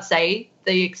can't say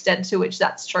the extent to which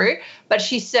that's true, but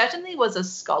she certainly was a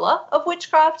scholar of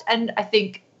witchcraft, and I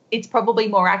think it's probably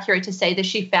more accurate to say that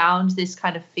she found this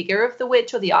kind of figure of the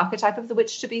witch or the archetype of the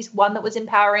witch to be one that was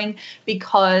empowering,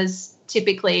 because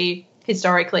typically,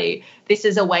 historically, this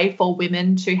is a way for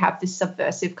women to have this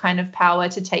subversive kind of power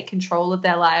to take control of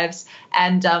their lives,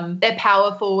 and they're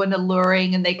powerful and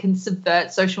alluring, and they can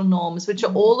subvert social norms, which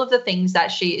are all of the things that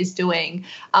she is doing.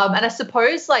 And I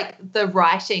suppose the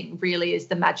writing really is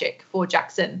the magic for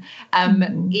Jackson.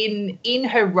 In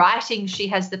her writing, she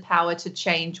has the power to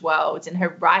change worlds. In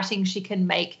her writing, she can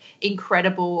make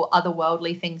incredible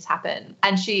otherworldly things happen.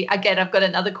 And I've got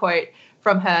another quote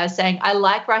from her saying, "I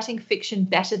like writing fiction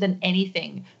better than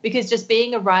anything, because just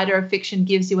being a writer of fiction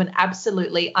gives you an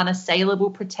absolutely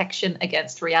unassailable protection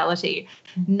against reality.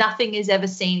 Nothing is ever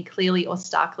seen clearly or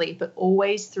starkly, but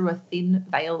always through a thin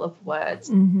veil of words."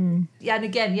 Yeah, and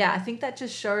again, I think that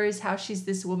just shows how she's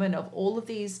this woman of all of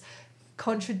these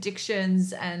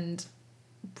contradictions and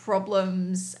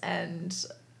problems, and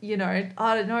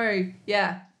I don't know.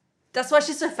 Yeah, that's why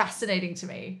she's so fascinating to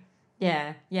me.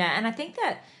 Yeah, and I think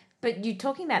that. But you're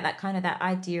talking about that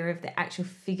idea of the actual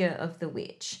figure of the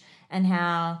witch, and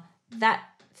how that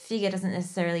figure doesn't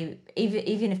necessarily,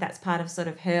 even if that's part of sort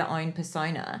of her own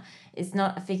persona, is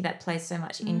not a figure that plays so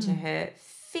much into her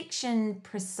fiction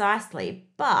precisely,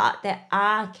 but there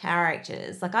are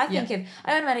characters. I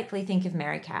automatically think of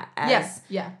Mary Cat as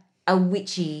a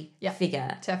witchy Yeah.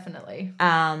 figure. Definitely.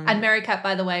 Um, And Mary Cat,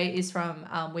 by the way, is from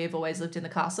We Have Always Lived in the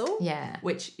Castle. Yeah.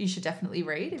 Which you should definitely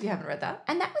read if you haven't read that.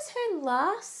 and that was her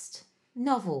last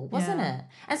novel, wasn't Yeah. it?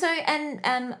 And so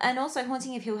and also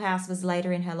Haunting of Hill House was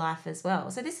later in her life as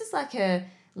well. So this is like her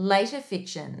later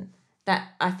fiction that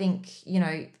I think, you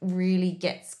know, really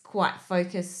gets quite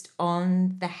focused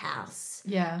on the house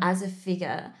Yeah. as a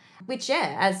figure, which,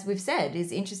 yeah, as we've said,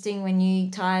 is interesting when you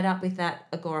tie it up with that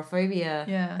agoraphobia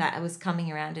Yeah. that was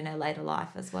coming around in her later life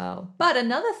as well. But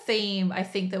another theme I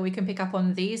think that we can pick up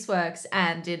on these works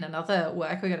and in another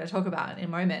work we're going to talk about in a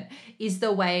moment is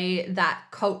the way that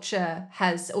culture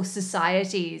has, or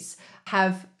societies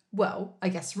have, well, I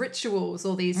guess rituals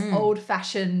or these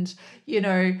old-fashioned, you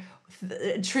know,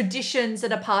 traditions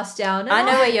that are passed down. And I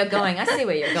know where you're going. I see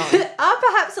where you're going. are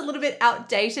perhaps a little bit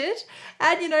outdated.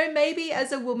 And, you know, maybe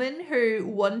as a woman who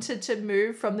wanted to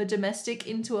move from the domestic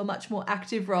into a much more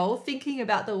active role, thinking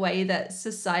about the way that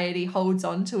society holds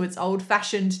on to its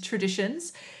old-fashioned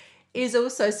traditions is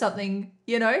also something,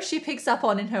 you know, she picks up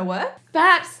on in her work.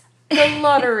 Perhaps the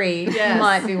lottery Yes.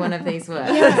 might be one of these works.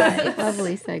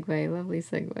 Lovely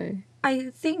segue.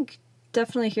 I think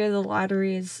definitely here the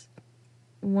lottery is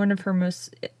one of her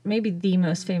most, maybe the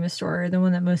most famous story, the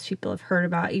one that most people have heard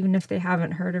about, even if they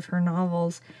haven't heard of her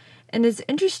novels. And it's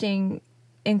interesting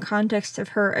in context of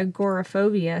her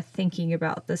agoraphobia thinking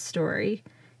about this story,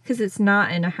 because it's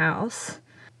not in a house.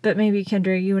 But maybe,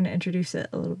 Kendra, you want to introduce it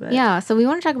a little bit. Yeah, so we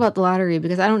want to talk about the lottery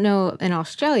because I don't know in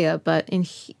Australia, but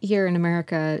here in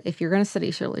America, if you're going to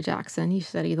study Shirley Jackson, you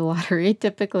study the lottery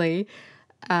typically.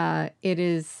 It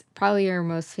is probably her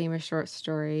most famous short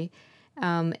story.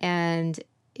 And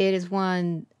it is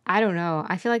one, I don't know,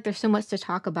 I feel like there's so much to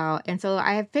talk about. And so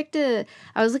I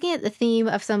was looking at the theme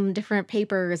of some different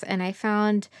papers and I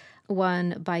found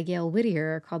one by Gail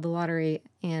Whittier called The Lottery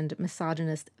and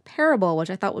Misogynist Parable, which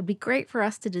I thought would be great for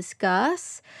us to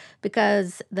discuss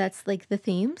because that's like the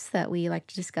themes that we like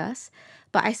to discuss.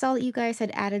 But I saw that you guys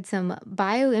had added some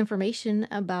bio information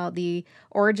about the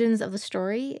origins of the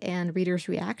story and readers'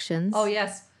 reactions. Oh,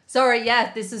 yes. Sorry,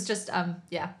 yeah, this is just,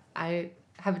 I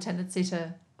have a tendency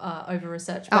to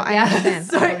over-research. Oh, I understand.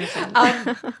 So,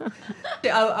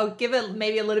 I'll give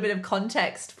maybe a little bit of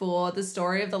context for the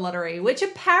story of the lottery, which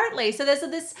apparently, so there's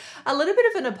a little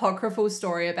bit of an apocryphal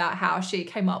story about how she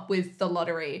came up with the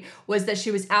lottery, was that she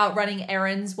was out running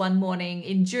errands one morning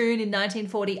in June in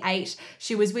 1948.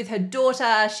 She was with her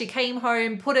daughter. She came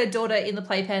home, put her daughter in the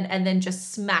playpen, and then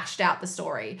just smashed out the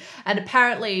story. And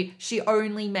apparently she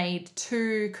only made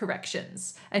 2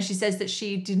 corrections. And she says that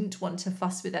she didn't want to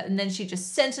fuss with it. And then she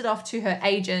just sent it off to her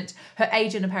agent. Her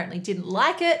agent apparently didn't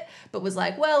like it, but was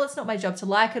like, well, it's not my job to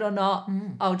like it or not.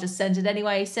 I'll just send it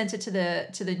anyway. Sent it to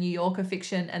the New Yorker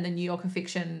Fiction, and the New Yorker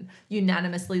Fiction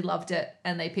unanimously loved it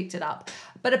and they picked it up.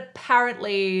 But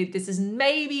apparently this is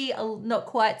maybe not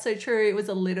quite so true. It was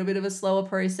a little bit of a slower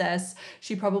process.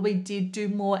 She probably did do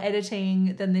more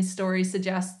editing than this story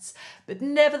suggests. But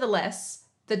nevertheless,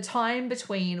 the time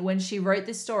between when she wrote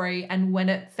this story and when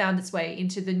it found its way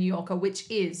into the New Yorker,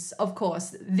 which is, of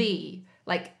course, the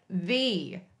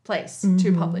place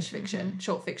to publish fiction,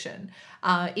 short fiction,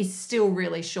 is still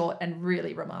really short and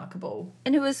really remarkable.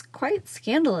 And it was quite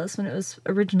scandalous when it was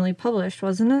originally published,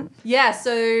 wasn't it? Yeah,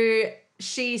 so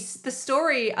the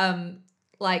story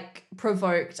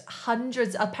provoked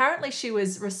hundreds. Apparently she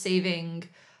was receiving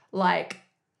like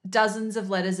dozens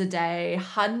of letters a day,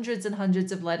 hundreds and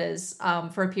hundreds of letters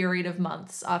for a period of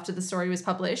months after the story was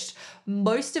published.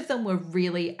 Most of them were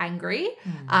really angry.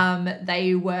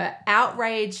 They were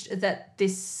outraged that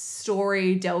this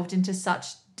story delved into such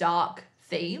dark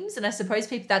themes. And I suppose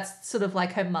that's sort of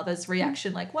like her mother's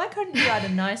reaction, like, why couldn't you write a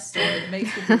nice story that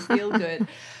makes people feel good?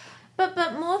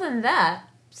 But more than that,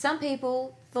 some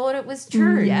people thought it was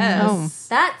true. Yes. Oh.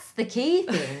 That's the key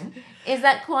thing, is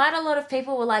that quite a lot of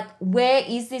people were like, where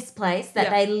is this place that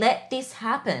they let this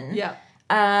happen? Yeah.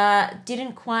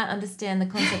 Didn't quite understand the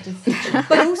concept of fiction.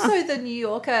 But also the New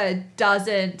Yorker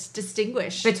doesn't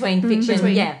distinguish Between fiction,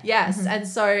 Yes. And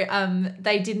so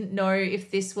they didn't know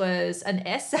if this was an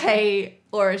essay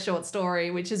or a short story,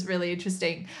 which is really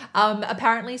interesting.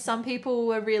 Apparently some people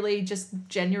were really just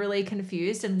generally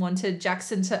confused and wanted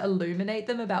Jackson to illuminate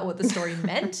them about what the story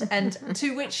meant, and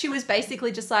to which she was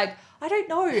basically just like, I don't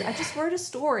know, I just wrote a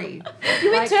story.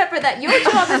 You interpret that. Your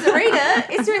job as a reader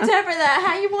is to interpret that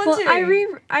how you want to.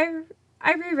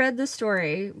 I reread the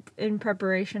story in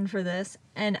preparation for this,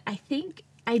 and I think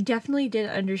I definitely did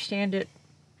understand it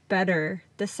better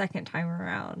the second time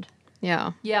around.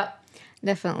 Yeah. Yep.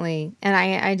 Definitely. And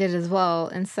I did as well.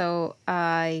 And so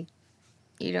I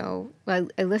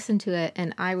I listened to it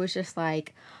and I was just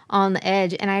like on the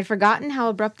edge, and I had forgotten how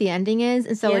abrupt the ending is,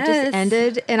 and so it just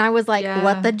ended, and I was like,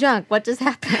 what the junk? What just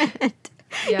happened?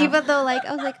 Even though like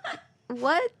I was like,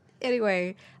 what?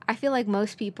 Anyway, I feel like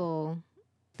most people,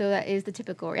 though that is the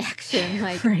typical reaction,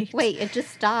 like, wait, it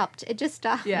just stopped. It just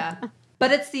stopped. Yeah.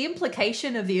 But it's the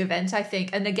implication of the event, I think.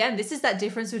 And again, this is that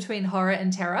difference between horror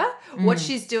and terror. What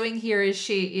she's doing here is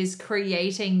she is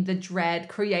creating the dread,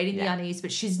 creating the unease,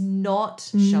 but she's not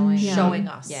showing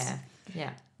us. Yeah.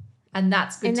 Yeah. And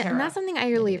that's good terror. And that's something I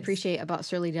really appreciate about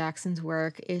Shirley Jackson's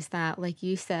work, is that, like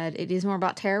you said, it is more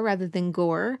about terror rather than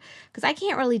gore. Because I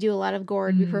can't really do a lot of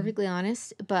gore, to be perfectly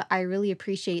honest, but I really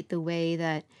appreciate the way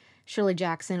that Shirley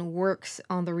Jackson works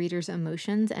on the reader's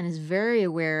emotions and is very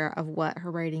aware of what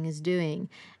her writing is doing.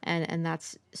 And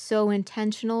that's so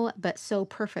intentional, but so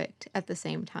perfect at the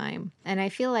same time. And I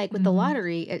feel like with The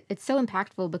Lottery, it's so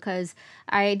impactful because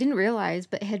I didn't realize,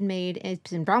 but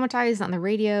it's been dramatized on the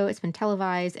radio, it's been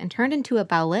televised and turned into a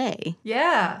ballet.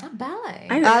 Yeah. A ballet.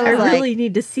 I really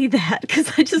need to see that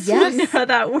because I just want to know how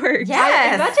that works.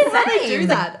 Yeah. Imagine how they do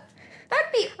that.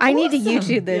 That'd be awesome. I need to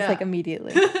YouTube this like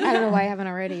immediately. I don't know why I haven't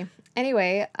already.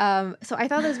 Anyway, so I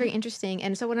thought that was very interesting.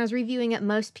 And so when I was reviewing it,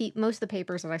 most of the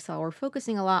papers that I saw were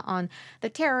focusing a lot on the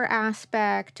terror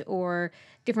aspect or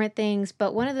different things.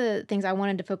 But one of the things I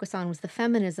wanted to focus on was the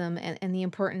feminism and the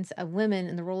importance of women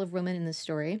and the role of women in this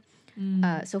story.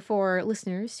 So for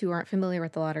listeners who aren't familiar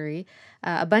with The Lottery,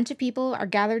 a bunch of people are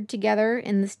gathered together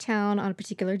in this town on a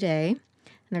particular day.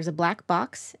 And there's a black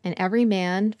box, and every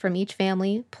man from each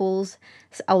family pulls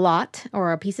a lot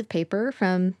or a piece of paper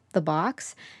from the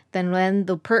box. Then when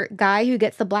the guy who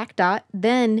gets the black dot,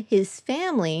 then his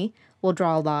family will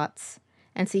draw lots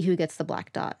and see who gets the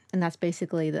black dot. And that's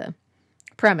basically the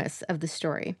premise of the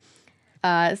story.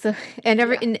 And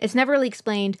it's never really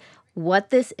explained what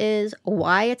this is,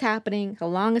 why it's happening, how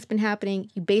long it's been happening.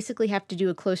 You basically have to do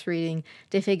a close reading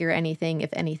to figure anything, if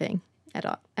anything,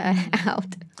 out.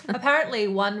 Apparently,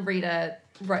 one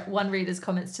reader's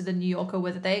comments to the New Yorker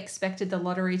were that they expected the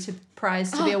lottery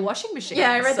prize to be a washing machine.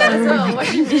 Yeah, I read that as well, a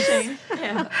washing machine.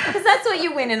 Yeah, because that's what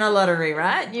you win in a lottery,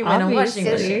 right? You win a washing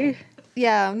machine.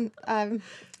 Yeah, I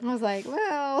was like,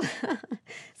 well,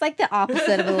 it's like the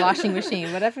opposite of a washing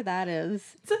machine, whatever that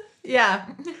is. Yeah,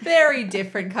 very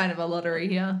different kind of a lottery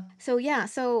here.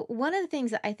 So one of the things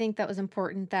that I think that was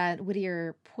important that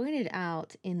Whittier pointed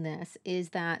out in this is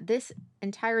that this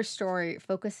entire story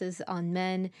focuses on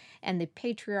men and the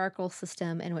patriarchal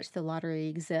system in which the lottery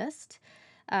exists.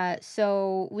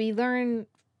 So we learn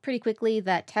pretty quickly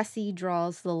that Tessie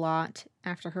draws the lot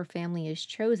after her family is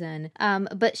chosen.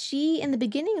 But she, in the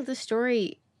beginning of the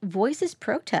story, voices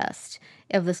protest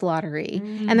of this lottery.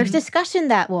 And there's discussion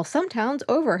that, well, some towns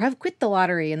over have quit the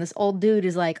lottery. And this old dude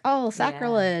is like, oh,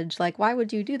 sacrilege. Like, why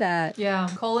would you do that? Yeah,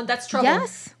 Colin, that's trouble.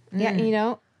 Yes.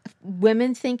 Yeah,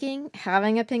 women thinking,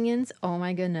 having opinions. Oh,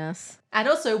 my goodness. And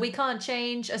also, we can't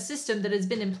change a system that has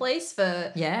been in place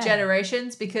for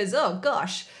generations because, oh,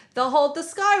 gosh, the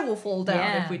sky will fall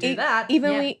down if we do that.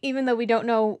 Even though we don't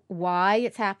know why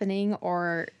it's happening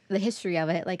or the history of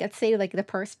it, like let's say like the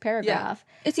first paragraph.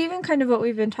 It's even kind of what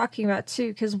we've been talking about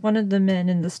too, because one of the men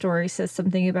in the story says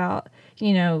something about,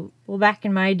 well, back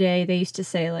in my day, they used to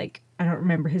say, like, I don't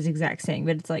remember his exact saying,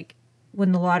 but it's like,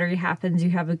 when the lottery happens, you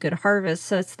have a good harvest.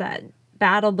 So it's that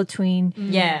battle between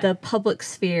the public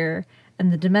sphere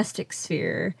and the domestic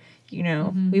sphere.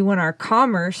 We want our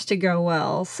commerce to go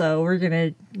well, so we're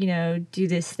going to, do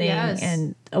this thing. Yes.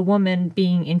 And a woman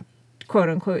being in, quote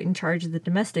unquote, in charge of the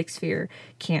domestic sphere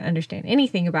can't understand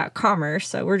anything about commerce,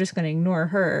 so we're just going to ignore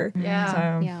her.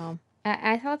 Yeah.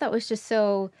 I thought that was just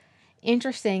so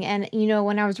interesting. And,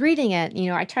 when I was reading it,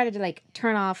 I tried to like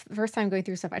turn off, the first time going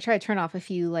through stuff, I tried to turn off a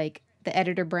few like the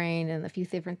editor brain and a few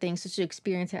different things just to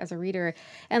experience it as a reader.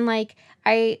 And like,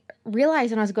 I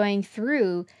realized when I was going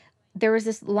through, there was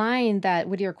this line that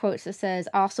Whittier quotes that says,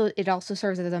 it also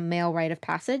serves as a male rite of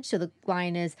passage. So the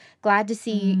line is, glad to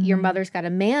see your mother's got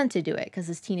a man to do it, because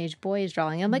this teenage boy is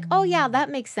drawing. I'm like, oh yeah, that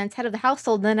makes sense. Head of the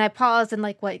household. And then I paused and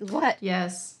like, what?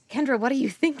 Yes. Kendra, what are you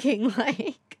thinking?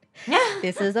 Like,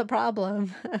 this is a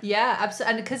problem. Yeah,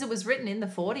 absolutely. And because it was written in the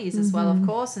 40s as well, of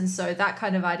course. And so that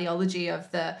kind of ideology of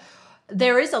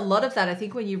there is a lot of that. I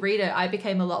think when you read it, I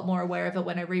became a lot more aware of it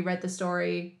when I reread the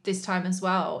story this time as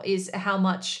well, is how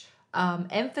much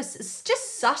emphasis,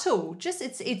 just subtle,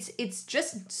 it's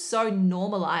just so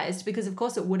normalized, because of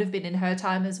course it would have been in her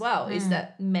time as well, is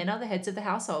that men are the heads of the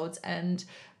households and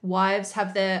wives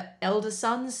have their elder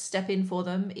sons step in for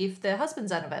them if their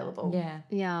husband's unavailable.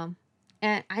 Yeah.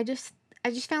 And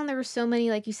I just found there were so many,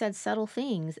 like you said, subtle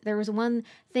things. There was one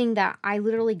thing that I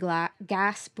literally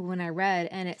gasped when I read,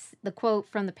 and it's the quote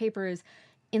from the paper is,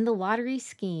 "In the lottery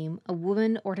scheme, a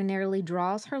woman ordinarily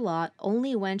draws her lot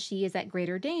only when she is at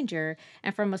greater danger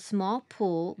and from a small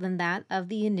pool than that of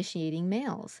the initiating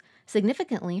males.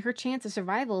 Significantly, her chance of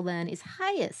survival then is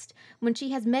highest when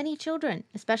she has many children,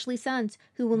 especially sons,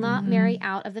 who will not marry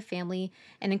out of the family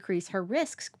and increase her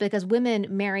risks because women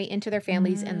marry into their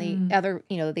families and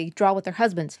they draw with their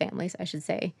husbands' families, I should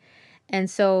say. And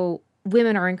so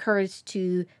women are encouraged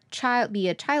to be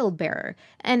a childbearer.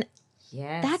 And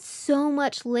Yes. that's so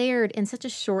much layered in such a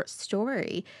short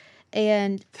story.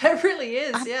 And That really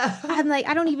is, yeah. I'm like,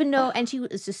 I don't even know. And she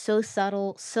was just so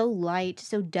subtle, so light,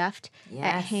 so deft at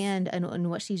Yes. hand and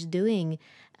what she's doing.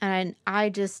 And I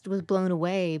just was blown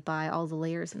away by all the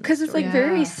layers. Because it's like Yeah.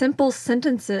 very simple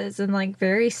sentences and like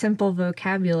very simple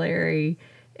vocabulary.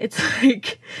 It's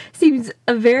like seems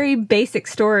a very basic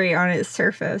story on its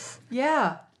surface.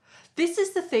 Yeah. This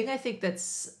is the thing I think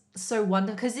that's so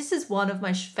wonderful, because this is one of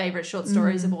my favorite short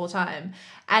stories of all time.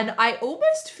 And I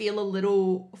almost feel a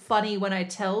little funny when I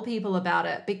tell people about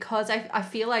it, because I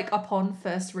feel like upon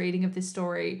first reading of this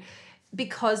story,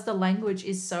 because the language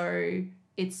is so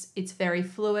it's very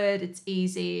fluid, it's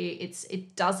easy,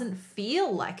 it doesn't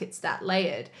feel like it's that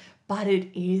layered, but it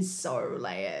is so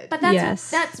layered. But that's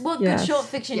Yes. that's what Yes. good short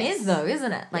fiction Yes. is, though,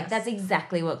 isn't it? Like Yes. that's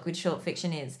exactly what good short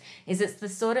fiction is. Is it's the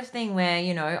sort of thing where,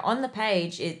 you know, on the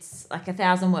page it's like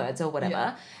 1,000 words or whatever,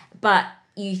 Yeah. but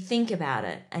you think about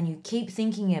it and you keep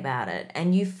thinking about it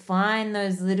and you find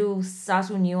those little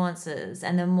subtle nuances,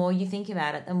 and the more you think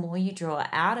about it, the more you draw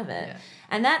out of it. Yeah.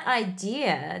 And that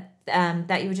idea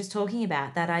that you were just talking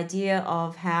about, that idea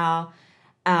of how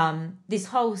this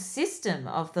whole system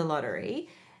of the lottery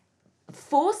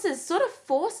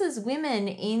forces women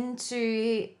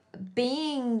into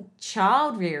being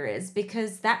child rearers,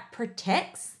 because that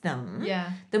protects them.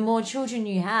 Yeah. The more children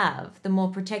you have, the more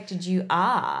protected you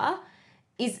are,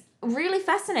 is really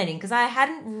fascinating, because I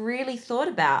hadn't really thought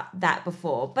about that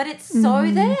before, but it's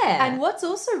so there. And what's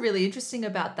also really interesting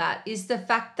about that is the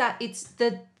fact that it's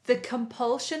the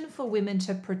compulsion for women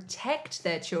to protect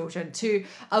their children, to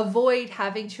avoid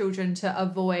having children, to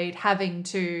avoid having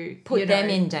to Put them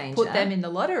in danger. put them in the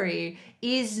lottery,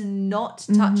 is not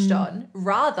touched on.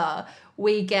 Rather,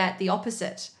 we get the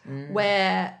opposite,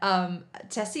 where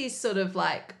Tessie's sort of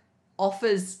like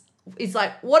is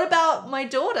like, what about my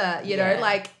daughter? You know, Yeah.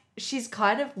 like she's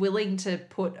kind of willing to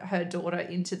put her daughter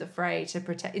into the fray to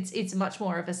protect. It's much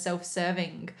more of a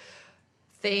self-serving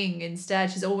thing. Instead,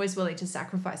 she's always willing to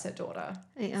sacrifice her daughter.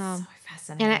 So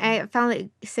fascinating. And I found it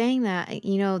saying that,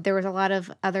 you know, there was a lot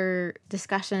of other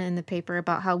discussion in the paper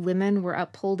about how women were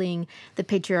upholding the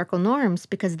patriarchal norms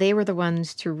because they were the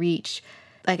ones to reach,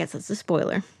 I guess that's a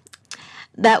spoiler,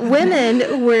 that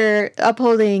women were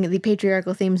upholding the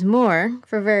patriarchal themes more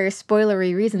for various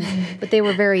spoilery reasons, but they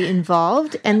were very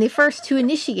involved and the first to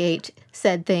initiate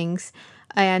said things.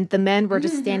 And the men were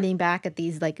just standing back at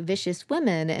these like vicious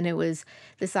women. And it was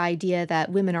this idea that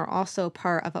women are also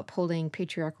part of upholding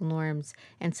patriarchal norms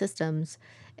and systems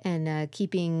and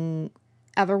keeping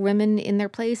other women in their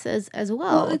place as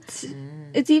well. Well,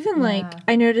 it's even like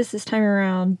I noticed this time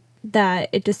around that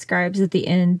it describes at the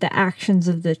end the actions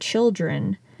of the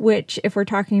children, which if we're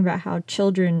talking about how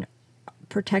children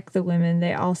protect the women,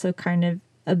 they also kind of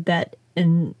abet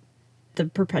in the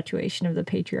perpetuation of the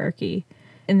patriarchy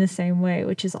in the same way,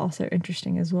 which is also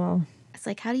interesting as well. It's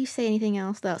like, how do you say anything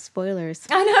else without spoilers?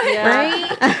 I know.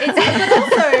 Yeah.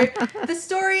 But also, the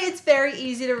story, it's very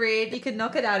easy to read. You can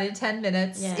knock it out in 10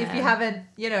 minutes. Yeah. If you haven't,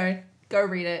 you know, go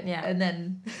read it. Yeah. And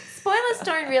then... Spoilers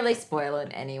don't really spoil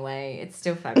it anyway. It's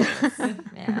still fabulous.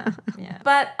 Yeah.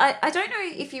 But I don't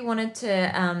know if you wanted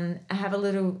to have a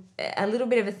little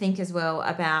bit of a think as well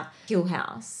about Hill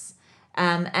House.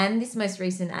 And this most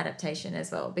recent adaptation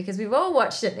as well, because we've all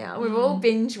watched it now. We've all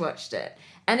binge watched it.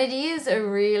 And it is a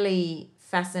really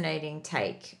fascinating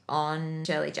take on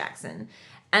Shirley Jackson.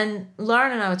 And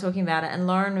Lauren and I were talking about it, and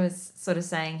Lauren was sort of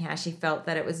saying how she felt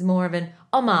that it was more of an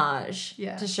homage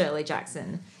to Shirley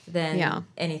Jackson than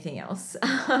anything else.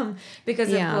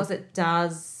 Because, of course, it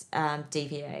does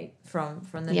deviate from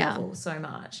the novel so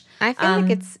much. I feel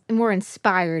like it's more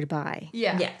inspired by.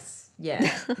 Yeah. Yes. Yeah.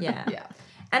 Yeah.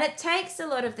 And it takes a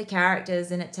lot of the characters,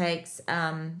 and it takes,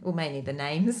 mainly the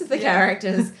names of the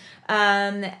characters,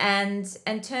 and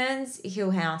turns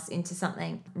Hill House into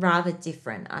something rather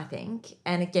different, I think.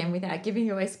 And again, without giving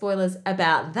away spoilers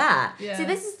about that. Yeah. See,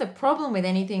 this is the problem with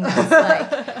anything that's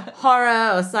like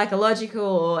horror or psychological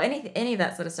or any of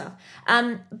that sort of stuff.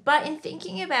 But in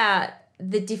thinking about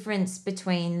the difference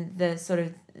between the sort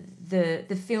of the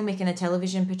filmic and the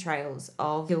television portrayals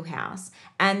of Hill House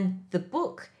and the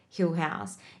book Hill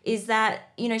House is that,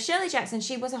 you know, Shirley Jackson,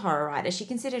 she was a horror writer. She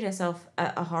considered herself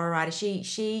a horror writer.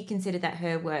 She considered that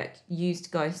her work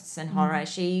used ghosts and horror.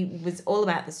 She was all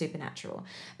about the supernatural.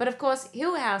 But of course,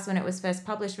 Hill House, when it was first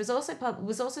published, was also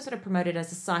sort of promoted as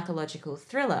a psychological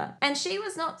thriller. And she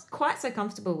was not quite so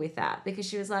comfortable with that because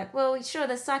she was like, well, sure,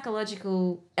 there's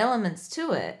psychological elements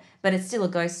to it, but it's still a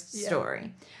ghost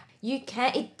story.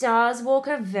 It does walk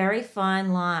a very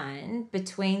fine line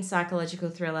between psychological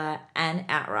thriller and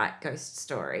outright ghost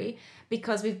story,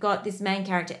 because we've got this main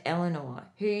character, Eleanor,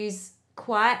 who's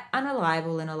quite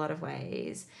unreliable in a lot of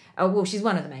ways. Well, she's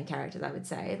one of the main characters, I would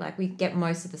say. Like, we get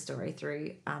most of the story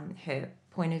through her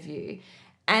point of view.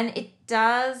 And it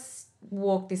does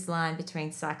walk this line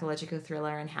between psychological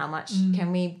thriller and how much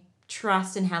can we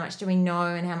trust and how much do we know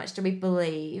and how much do we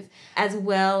believe, as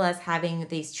well as having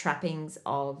these trappings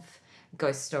of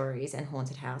ghost stories and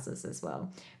haunted houses as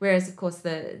well. Whereas, of course,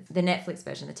 the Netflix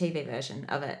version, the TV version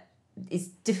of it, is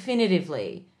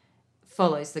definitively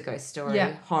follows the ghost story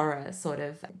horror sort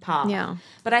of path. Yeah.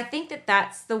 But I think that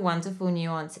that's the wonderful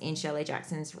nuance in Shirley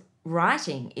Jackson's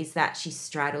writing, is that she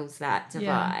straddles that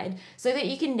divide so that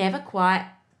you can never quite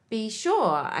be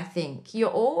sure. I think you're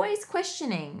always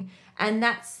questioning, and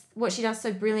that's what she does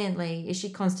so brilliantly, is she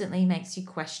constantly makes you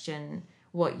question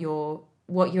what you're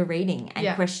reading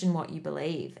and question what you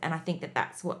believe. And I think that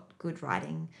that's what good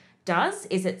writing does,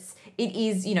 is it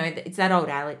is, you know, it's that old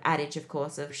adage, of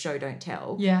course, of show don't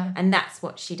tell. Yeah. And that's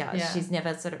what she does. Yeah. She's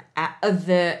never sort of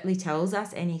overtly tells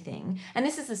us anything. And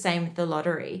this is the same with The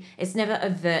Lottery. It's never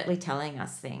overtly telling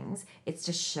us things. It's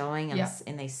just showing us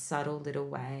in these subtle little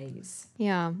ways.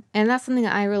 Yeah. And that's something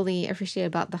that I really appreciate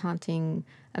about The Haunting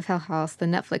of Hill House, the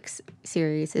Netflix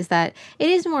series, is that it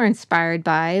is more inspired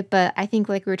by, but I think,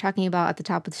 like we were talking about at the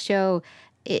top of the show,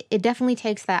 it definitely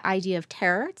takes that idea of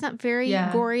terror. It's not very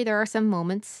gory. There are some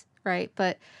moments, right?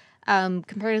 But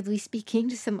comparatively speaking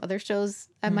to some other shows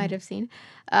I might have seen,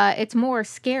 it's more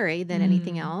scary than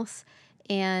anything else.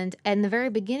 And in the very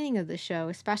beginning of the show,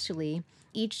 especially,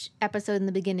 each episode in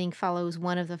the beginning follows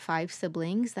one of the 5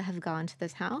 siblings that have gone to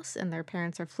this house, and their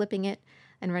parents are flipping it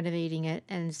and renovating it,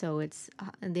 and so it's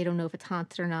they don't know if it's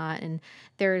haunted or not. And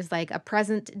there's like a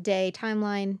present day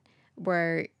timeline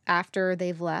where after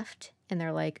they've left, and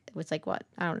they're like, it's like, what,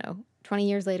 I don't know, 20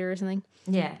 years later or something.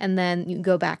 Yeah. And then you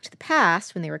go back to the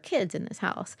past when they were kids in this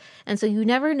house, and so you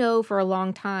never know for a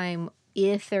long time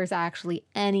if there's actually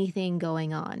anything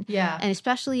going on. Yeah. And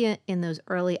especially in those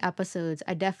early episodes,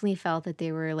 I definitely felt that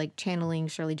they were like channeling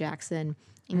Shirley Jackson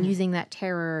and using that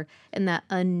terror and that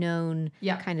unknown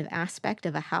kind of aspect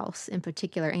of a house in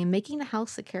particular, and making the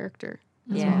house a character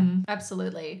as well.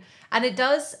 Absolutely. And it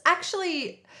does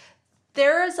actually,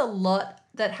 there is a lot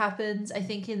that happens, I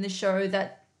think, in the show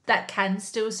that can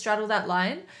still straddle that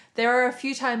line. There are a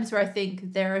few times where I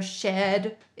think there are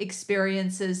shared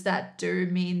experiences that do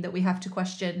mean that we have to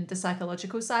question the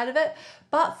psychological side of it.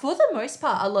 But for the most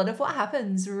part, a lot of what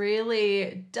happens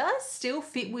really does still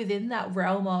fit within that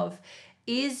realm of,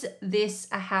 is this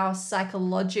a house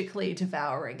psychologically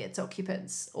devouring its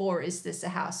occupants, or is this a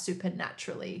house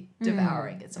supernaturally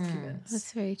devouring its occupants?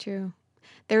 That's very true.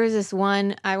 There is this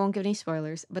one, I won't give any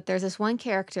spoilers, but there's this one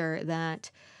character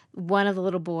that one of the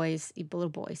little boys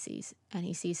sees, and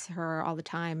he sees her all the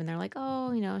time, and they're like,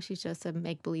 oh, you know, she's just a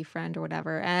make-believe friend or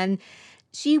whatever. And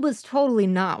she was totally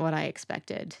not what I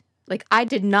expected. Like, I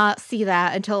did not see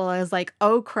that until I was like,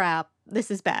 oh crap,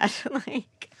 this is bad.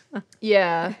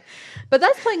 Yeah. But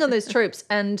that's playing on those tropes.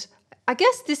 And I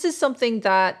guess this is something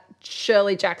that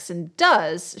Shirley Jackson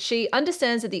does. She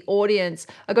understands that the audience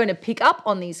are going to pick up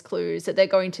on these clues, that they're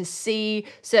going to see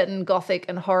certain gothic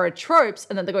and horror tropes,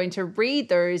 and that they're going to read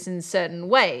those in certain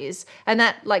ways. And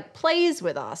that like plays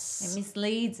with us. It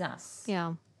misleads us.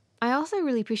 Yeah. I also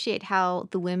really appreciate how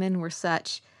the women were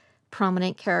such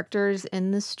prominent characters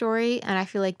in the story, and I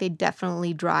feel like they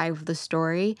definitely drive the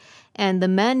story. And the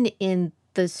men in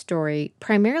the story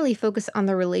primarily focus on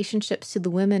the relationships to the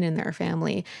women in their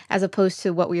family, as opposed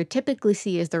to what we typically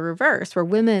see as the reverse, where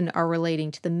women are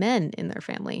relating to the men in their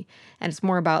family. And it's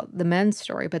more about the men's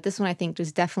story. But this one, I think,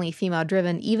 was definitely female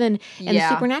driven. Even in the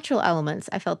supernatural elements,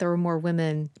 I felt there were more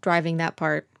women driving that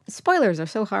part. Spoilers are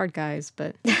so hard, guys,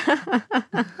 but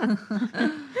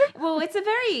Well, it's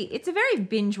a very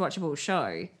binge watchable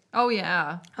show. Oh,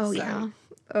 yeah. Oh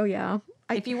yeah.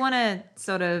 If you want to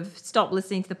sort of stop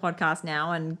listening to the podcast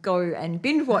now and go and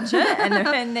binge watch it,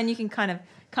 and then you can kind of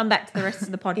come back to the rest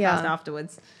of the podcast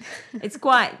afterwards. It's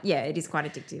quite, it is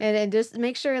quite addictive. And just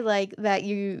make sure like that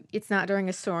it's not during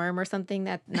a storm or something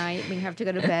that night when you have to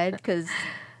go to bed, because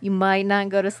You might not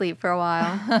go to sleep for a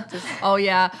while. Oh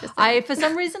yeah, for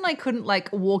some reason I couldn't like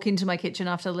walk into my kitchen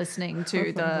after listening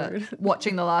to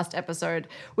watching the last episode.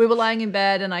 We were lying in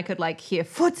bed and I could like hear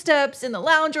footsteps in the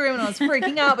lounge room and I was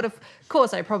freaking out. But of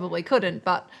course I probably couldn't.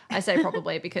 But I say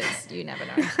probably because you never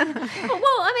know. Well,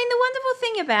 I mean, the wonderful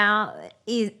thing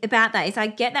about that is I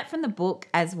get that from the book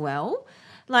as well.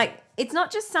 Like, it's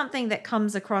not just something that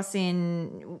comes across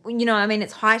in, I mean,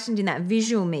 it's heightened in that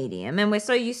visual medium. And we're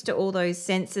so used to all those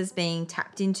senses being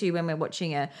tapped into when we're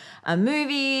watching a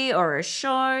movie or a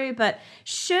show. But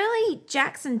Shirley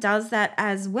Jackson does that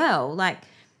as well. Like,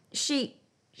 she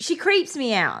creeps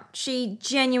me out. She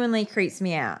genuinely creeps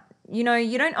me out. You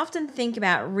don't often think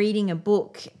about reading a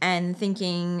book and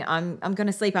thinking, I'm going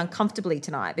to sleep uncomfortably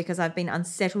tonight because I've been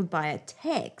unsettled by a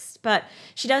text. But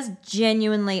she does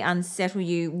genuinely unsettle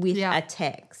you with a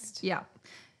text. Yeah.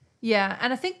 Yeah,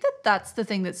 and I think that's the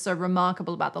thing that's so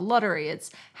remarkable about The Lottery.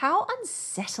 It's how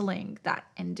unsettling that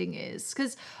ending is.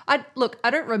 Because, I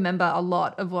don't remember a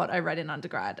lot of what I read in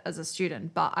undergrad as a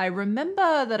student, but I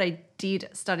remember that I did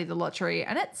study The Lottery,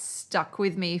 and it stuck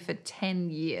with me for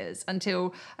 10 years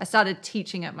until I started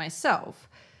teaching it myself.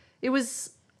 It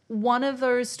was one of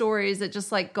those stories that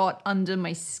just, like, got under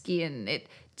my skin. It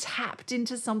tapped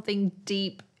into something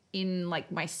deep in,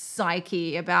 like, my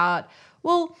psyche about,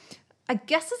 well, I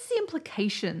guess it's the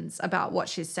implications about what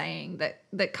she's saying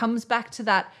that comes back to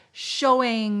that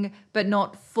showing but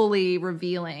not fully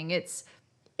revealing. It's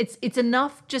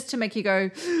enough just to make you go,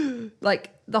 like,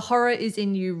 the horror is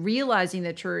in you realizing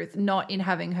the truth, not in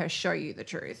having her show you the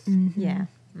truth. Mm-hmm. Yeah.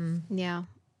 Yeah.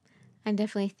 I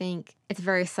definitely think it's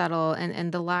very subtle,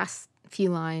 and the last few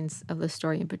lines of the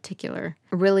story in particular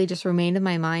really just remained in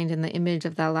my mind, and the image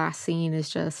of that last scene is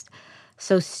just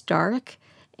so stark.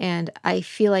 And I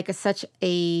feel like it's such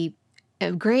a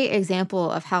great example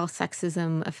of how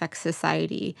sexism affects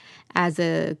society as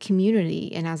a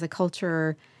community and as a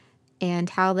culture, and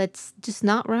how that's just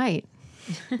not right.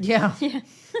 Yeah.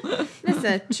 That's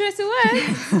a choice of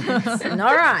words.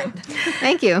 All right.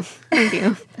 Thank you.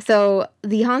 So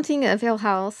The Haunting of Hill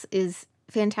House is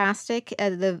fantastic,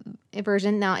 the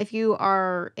version. Now, if you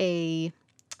are dear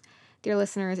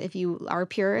listeners, if you are a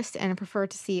purist and prefer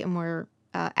to see a more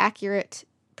accurate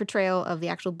portrayal of the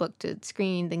actual book to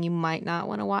screen, then you might not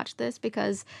want to watch this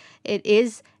because it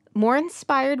is more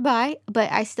inspired by,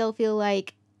 but I still feel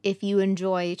like if you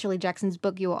enjoy Shirley Jackson's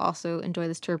book, you will also enjoy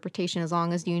this interpretation, as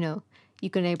long as you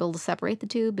can able to separate the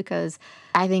two, because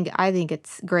I think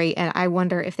it's great, and I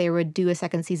wonder if they would do a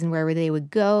second season, wherever they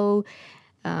would go.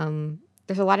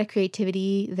 There's a lot of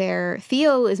creativity there.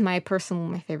 Theo is my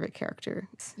favorite character.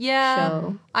 Yeah,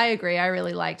 so, I agree. I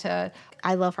really liked her.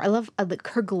 I love her. I love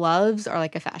her gloves are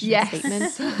like a fashion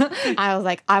statement. I was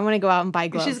like, I want to go out and buy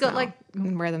gloves. She's got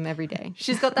and wear them every day.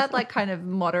 She's got that like kind of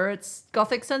moderate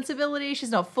gothic sensibility.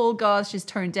 She's not full goth. She's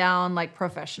toned down, like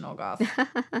professional goth.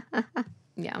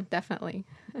 Yeah, definitely.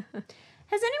 Has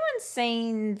anyone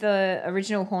seen the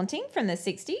original Haunting from the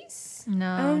 60s?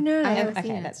 No. Oh, no. I haven't seen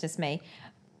Okay, it. that's just me.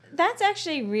 That's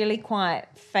actually really quite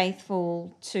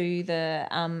faithful to the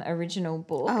original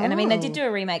book. And I mean, they did do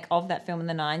a remake of that film in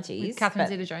the 90s. With Catherine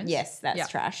Zeta-Jones? Yes, that's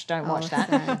trash. Don't watch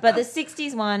that's that. sad. But the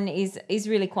 60s one is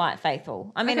really quite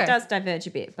faithful. I mean, it Okay. does diverge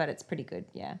a bit, but it's pretty good,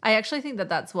 yeah. I actually think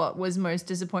that's what was most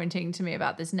disappointing to me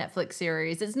about this Netflix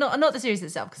series. It's not the series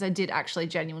itself, because I did actually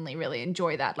genuinely really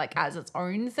enjoy that, like, as its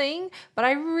own thing. But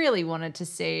I really wanted to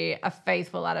see a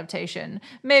faithful adaptation,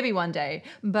 maybe one day.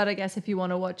 But I guess if you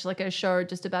want to watch like a show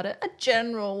just about a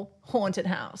general haunted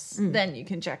house, then you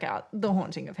can check out The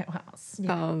Haunting of Hill House.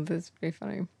 Oh, that's pretty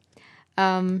funny.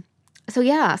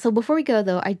 So before we go,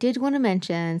 though, I did want to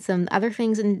mention some other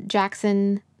things in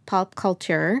Jackson pop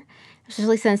culture,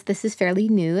 especially since this is fairly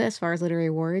new as far as literary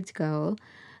awards go.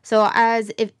 So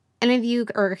as if any of you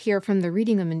are here from the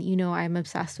Reading Women, you know I'm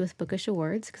obsessed with bookish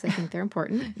awards because I think they're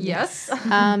important. Yes.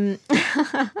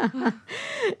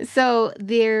 So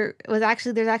there's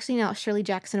actually now a Shirley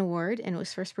Jackson Award, and it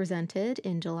was first presented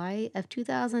in July of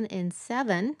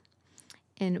 2007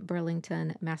 in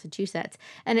Burlington, Massachusetts.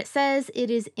 And it says it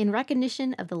is in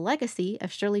recognition of the legacy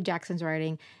of Shirley Jackson's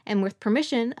writing, and with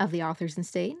permission of the author's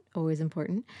estate, always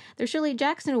important. The Shirley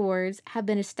Jackson Awards have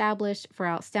been established for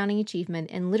outstanding achievement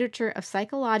in literature of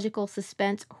psychological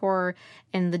suspense, horror,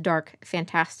 and the dark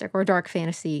fantastic, or dark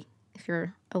fantasy, if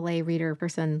you're a lay reader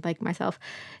person like myself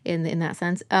in that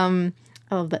sense.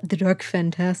 Oh, the dark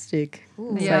fantastic.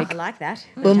 Ooh, Yeah. I like that.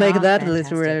 We'll make Dark that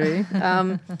fantastic. literary.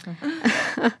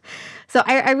 So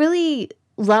I really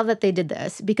love that they did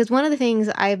this, because one of the things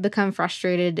I've become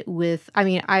frustrated with, I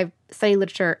mean, I've studied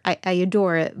literature, I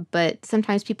adore it, but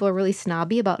sometimes people are really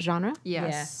snobby about genre.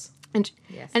 Yes.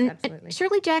 Yes, And absolutely.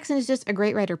 Shirley Jackson is just a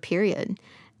great writer, period.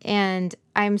 And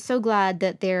I'm so glad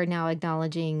that they're now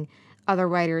acknowledging other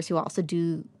writers who also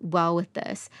do well with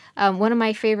this. One of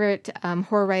my favorite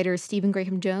horror writers, Stephen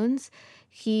Graham Jones,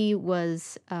 he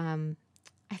was,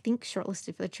 I think,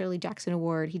 shortlisted for the Shirley Jackson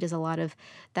Award. He does a lot of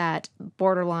that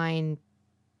borderline,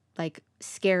 like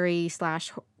scary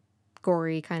 /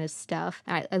 gory kind of stuff.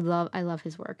 I love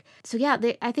his work. So yeah,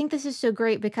 I think this is so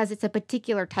great because it's a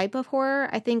particular type of horror.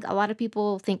 I think a lot of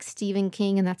people think Stephen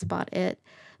King and that's about it,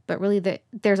 but really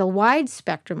there's a wide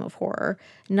spectrum of horror,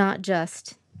 not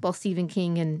just Stephen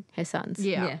King and his sons.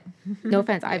 Yeah. No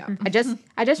offense. I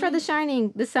just read The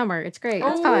Shining this summer. It's great.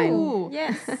 It's fine. Ooh.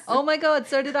 Yes. Oh my god,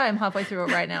 so did I. I'm halfway through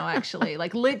it right now, actually.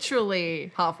 Like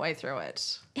literally halfway through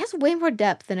it. It has way more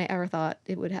depth than I ever thought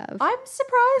it would have. I'm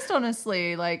surprised,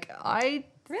 honestly. Like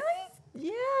Really?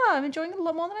 yeah, I'm enjoying it a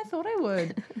lot more than I thought I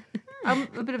would. I'm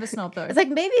a bit of a snob though. It's like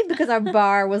maybe because our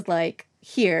bar was like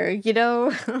here, you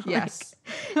know? Yes.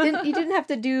 You didn't have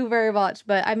to do very much,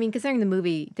 but I mean, considering the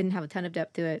movie didn't have a ton of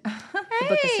depth to it, the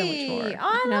book is so much more. Hey,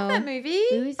 I love that movie.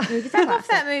 Movies Back off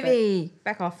that movie.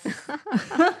 Back off.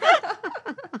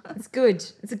 It's good.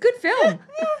 It's a good film.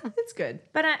 It's good.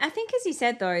 But I think, as you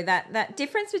said, though, that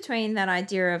difference between that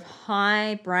idea of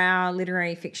highbrow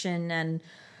literary fiction and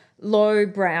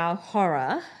lowbrow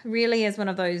horror really is one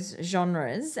of those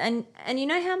genres. And you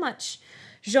know how much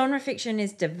genre fiction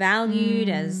is devalued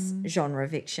as genre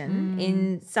fiction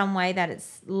in some way that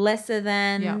it's lesser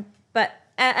than. Yeah. But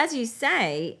as you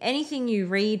say, anything you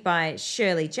read by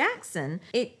Shirley Jackson,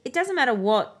 it doesn't matter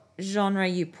what genre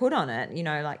you put on it, you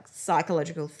know, like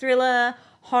psychological thriller,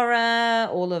 horror,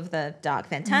 all of the dark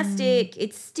fantastic,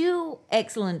 it's still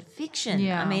excellent fiction.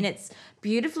 Yeah. I mean, it's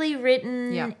beautifully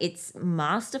written, Yeah. it's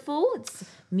masterful, it's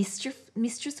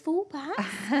mistressful,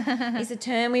 perhaps, is a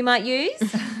term we might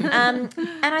use. And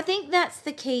I think that's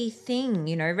the key thing,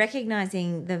 you know,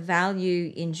 recognizing the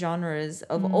value in genres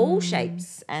of all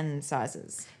shapes and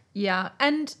sizes. Yeah,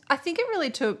 and I think it really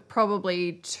took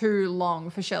probably too long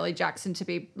for Shirley Jackson to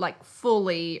be like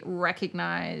fully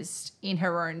recognized in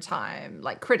her own time,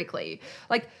 like critically.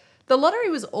 Like The Lottery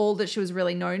was all that she was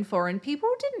really known for, and people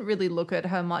didn't really look at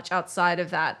her much outside of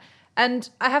that. And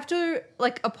I have to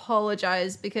like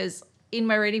apologize because in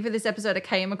my reading for this episode, I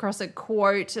came across a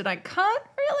quote and I can't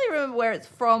really remember where it's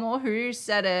from or who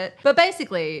said it. But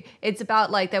basically, it's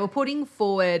about like they were putting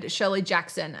forward Shirley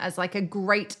Jackson as like a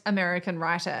great American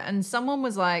writer. And someone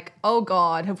was like, oh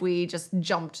God, have we just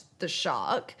jumped the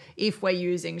shark if we're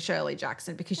using Shirley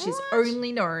Jackson because she's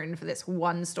only known for this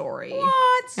one story.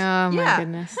 What? Oh my Yeah.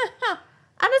 goodness.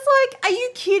 And it's like, are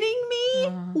you kidding me?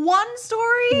 One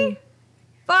story?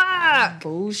 Fuck.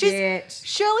 Bullshit.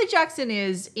 Shirley Jackson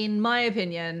is, in my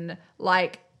opinion,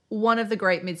 like one of the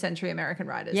great mid-century American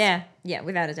writers. Yeah,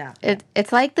 without a doubt.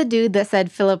 It's like the dude that said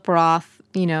Philip Roth,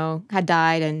 you know, had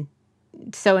died and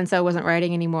so-and-so wasn't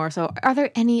writing anymore. So are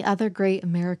there any other great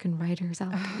American writers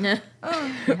out there?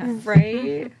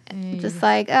 Right? Just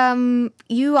like,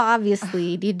 you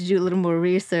obviously need to do a little more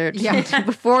research Yeah.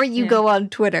 before you go on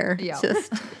Twitter. Yeah.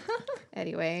 Just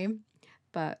anyway.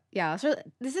 But yeah, so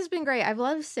this has been great. I've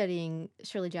loved studying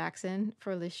Shirley Jackson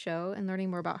for this show and learning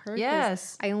more about her. 'Cause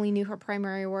Yes. I only knew her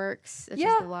primary works, such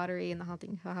Yeah. as The Lottery and The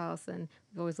Haunting Hill House, and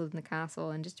We've Always Lived in the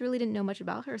Castle, and just really didn't know much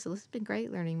about her. So this has been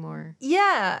great learning more.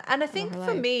 Yeah, and I think her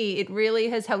for life. me, it really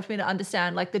has helped me to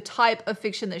understand like the type of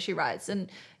fiction that she writes. And,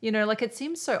 you know, like it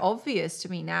seems so obvious to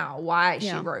me now why she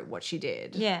Yeah. wrote what she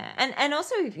did. Yeah, and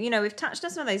also, you know, we've touched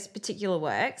on some of those particular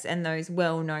works and those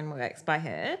well-known works by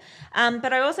her.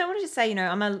 But I also wanted to say, you know,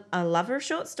 I'm a lover of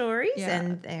short stories Yeah.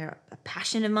 and they're a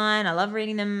passion of mine. I love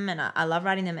reading them and I love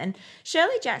writing them. And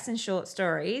Shirley Jackson short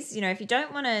stories, you know, if you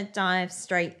don't want to dive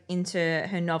straight into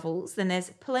her novels, then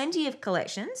there's plenty of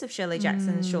collections of Shirley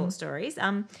Jackson's short stories.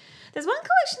 There's one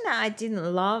collection that I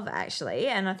didn't love actually,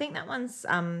 and I think that one's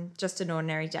Just an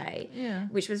Ordinary Day,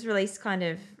 which was released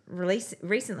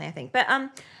recently, I think. But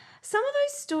some of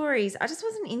those stories, I just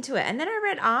wasn't into it. And then I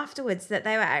read afterwards that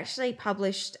they were actually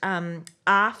published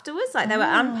afterwards. Like they were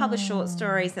unpublished short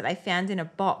stories that they found in a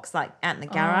box, like out in the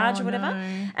garage or whatever.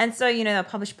 No. And so, you know, they're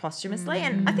published posthumously.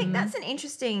 And I think that's a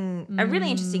really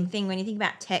interesting thing when you think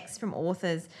about texts from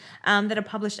authors that are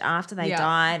published after they Yeah.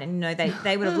 died. And, you know,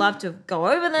 they would have loved to go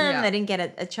over them. Yeah. They didn't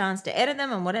get a chance to edit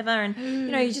them and whatever. And,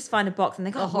 you know, you just find a box and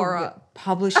they go, horror.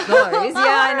 publish those.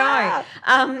 Yeah,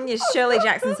 I know. Yeah, Shirley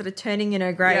Jackson sort of turning in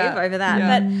her grave over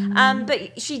that. Yeah.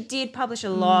 But she did publish a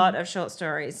lot of short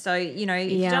stories. So, you know,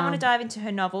 if you don't Yeah. want to dive into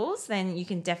her novels, then you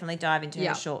can definitely dive into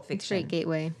her short fiction. Straight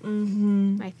gateway,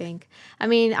 I think. I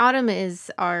mean, Autumn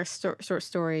is our short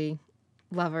story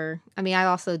lover. I mean, I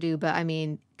also do, but I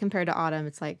mean, compared to Autumn,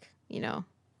 it's like, you know,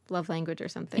 love language or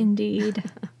something. Indeed.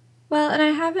 Well,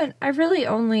 and I really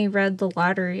only read The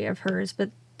Lottery of hers,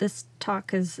 but this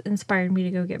talk has inspired me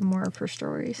to go get more of her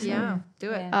stories. So. Yeah,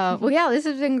 do it. Well, yeah, this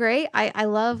has been great. I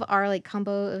love our like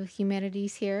combo of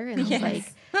humanities here, and it's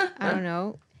like I don't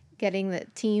know, getting the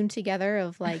team together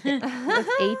of like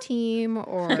A Team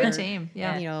or Good team.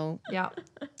 Yeah. you know, Yeah.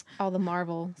 all the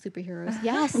Marvel superheroes.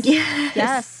 Yes, Yes.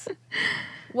 yes.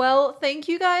 Well, thank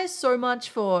you guys so much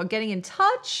for getting in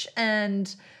touch.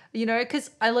 And, you know, because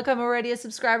I'm already a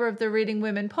subscriber of the Reading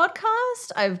Women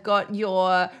podcast. I've got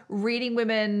your Reading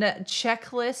Women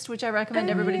checklist, which I recommend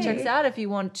everybody checks out if you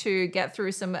want to get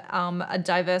through some a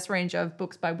diverse range of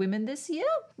books by women this year.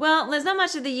 Well, there's not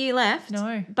much of the year left.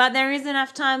 No. But there is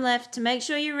enough time left to make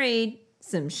sure you read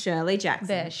some Shirley Jackson.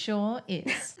 There sure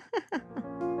is.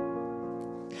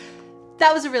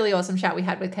 That was a really awesome chat we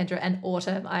had with Kendra and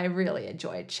Autumn. I really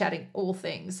enjoyed chatting all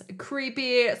things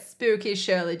creepy, spooky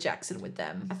Shirley Jackson with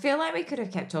them. I feel like we could have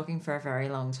kept talking for a very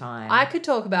long time. I could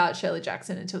talk about Shirley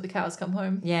Jackson until the cows come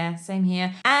home. Yeah, same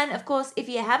here. And of course, if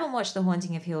you haven't watched The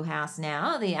Haunting of Hill House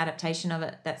now, the adaptation of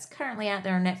it that's currently out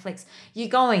there on Netflix, you're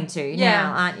going to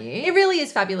now, aren't you? It really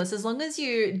is fabulous as long as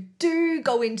you do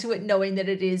go into it knowing that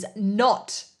it is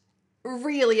not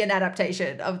really an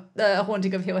adaptation of The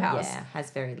Haunting of Hill House. Yeah, has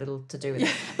very little to do with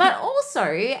it. But also,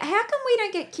 how come we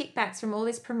don't get kickbacks from all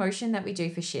this promotion that we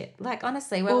do for shit? Like,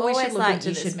 honestly, we're Well, we should always look like, into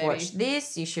you this, should maybe. watch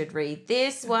this, you should read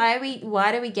this. Why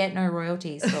do we get no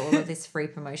royalties for all of this free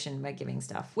promotion we're giving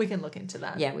stuff? We can look into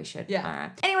that. Yeah, we should. Yeah. All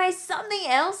right. Anyway, something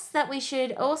else that we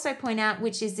should also point out,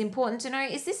 which is important to know,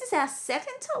 is this is our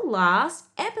second to last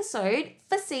episode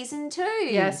for season 2.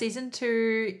 Yeah, season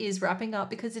 2 is wrapping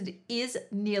up because it is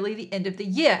nearly the end of the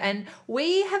year. And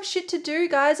we have shit to do,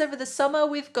 guys, over the summer.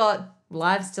 We've got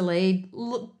Lives to lead,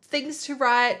 things to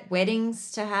write.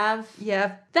 weddings to have.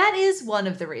 Yeah, that is one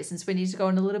of the reasons we need to go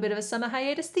on a little bit of a summer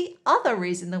hiatus. The other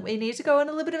reason that we need to go on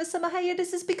a little bit of a summer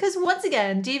hiatus is because, once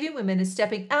again, Deviant Women is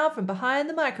stepping out from behind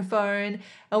the microphone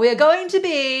and we are going to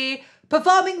be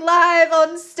performing live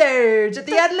on stage at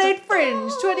the Adelaide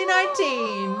Fringe 2019.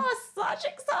 Oh, such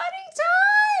exciting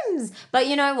times. But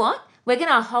you know what? We're going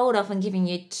to hold off on giving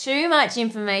you too much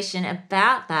information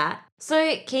about that.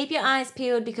 So keep your eyes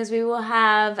peeled because we will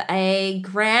have a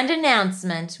grand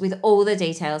announcement with all the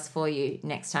details for you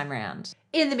next time round.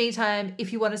 In the meantime,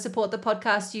 if you want to support the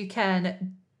podcast, you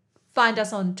can find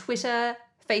us on Twitter,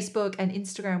 Facebook, and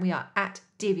Instagram. We are at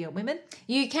Deviant Women.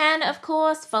 You can, of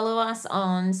course, follow us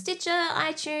on Stitcher,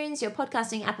 iTunes, your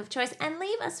podcasting app of choice, and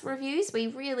leave us reviews. We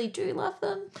really do love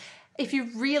them. If you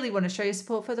really want to show your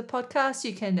support for the podcast,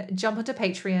 you can jump onto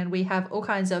Patreon. We have all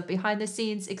kinds of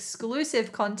behind-the-scenes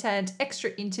exclusive content,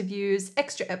 extra interviews,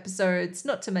 extra episodes,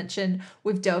 not to mention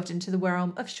we've delved into the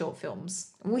realm of short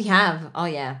films. We have. Oh,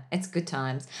 yeah. It's good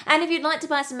times. And if you'd like to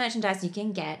buy some merchandise, you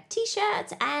can get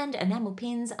T-shirts and enamel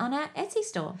pins on our Etsy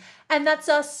store. And that's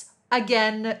us,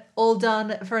 again, all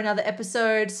done for another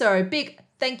episode. So big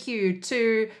thank you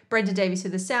to Brendan Davies for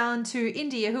the sound, to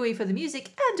India Hui for the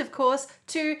music, and, of course,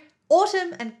 to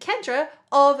Autumn and Kendra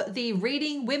of the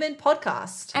Reading Women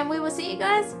podcast. And we will see you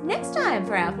guys next time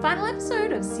for our final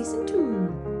episode of Season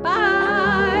 2.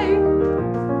 Bye!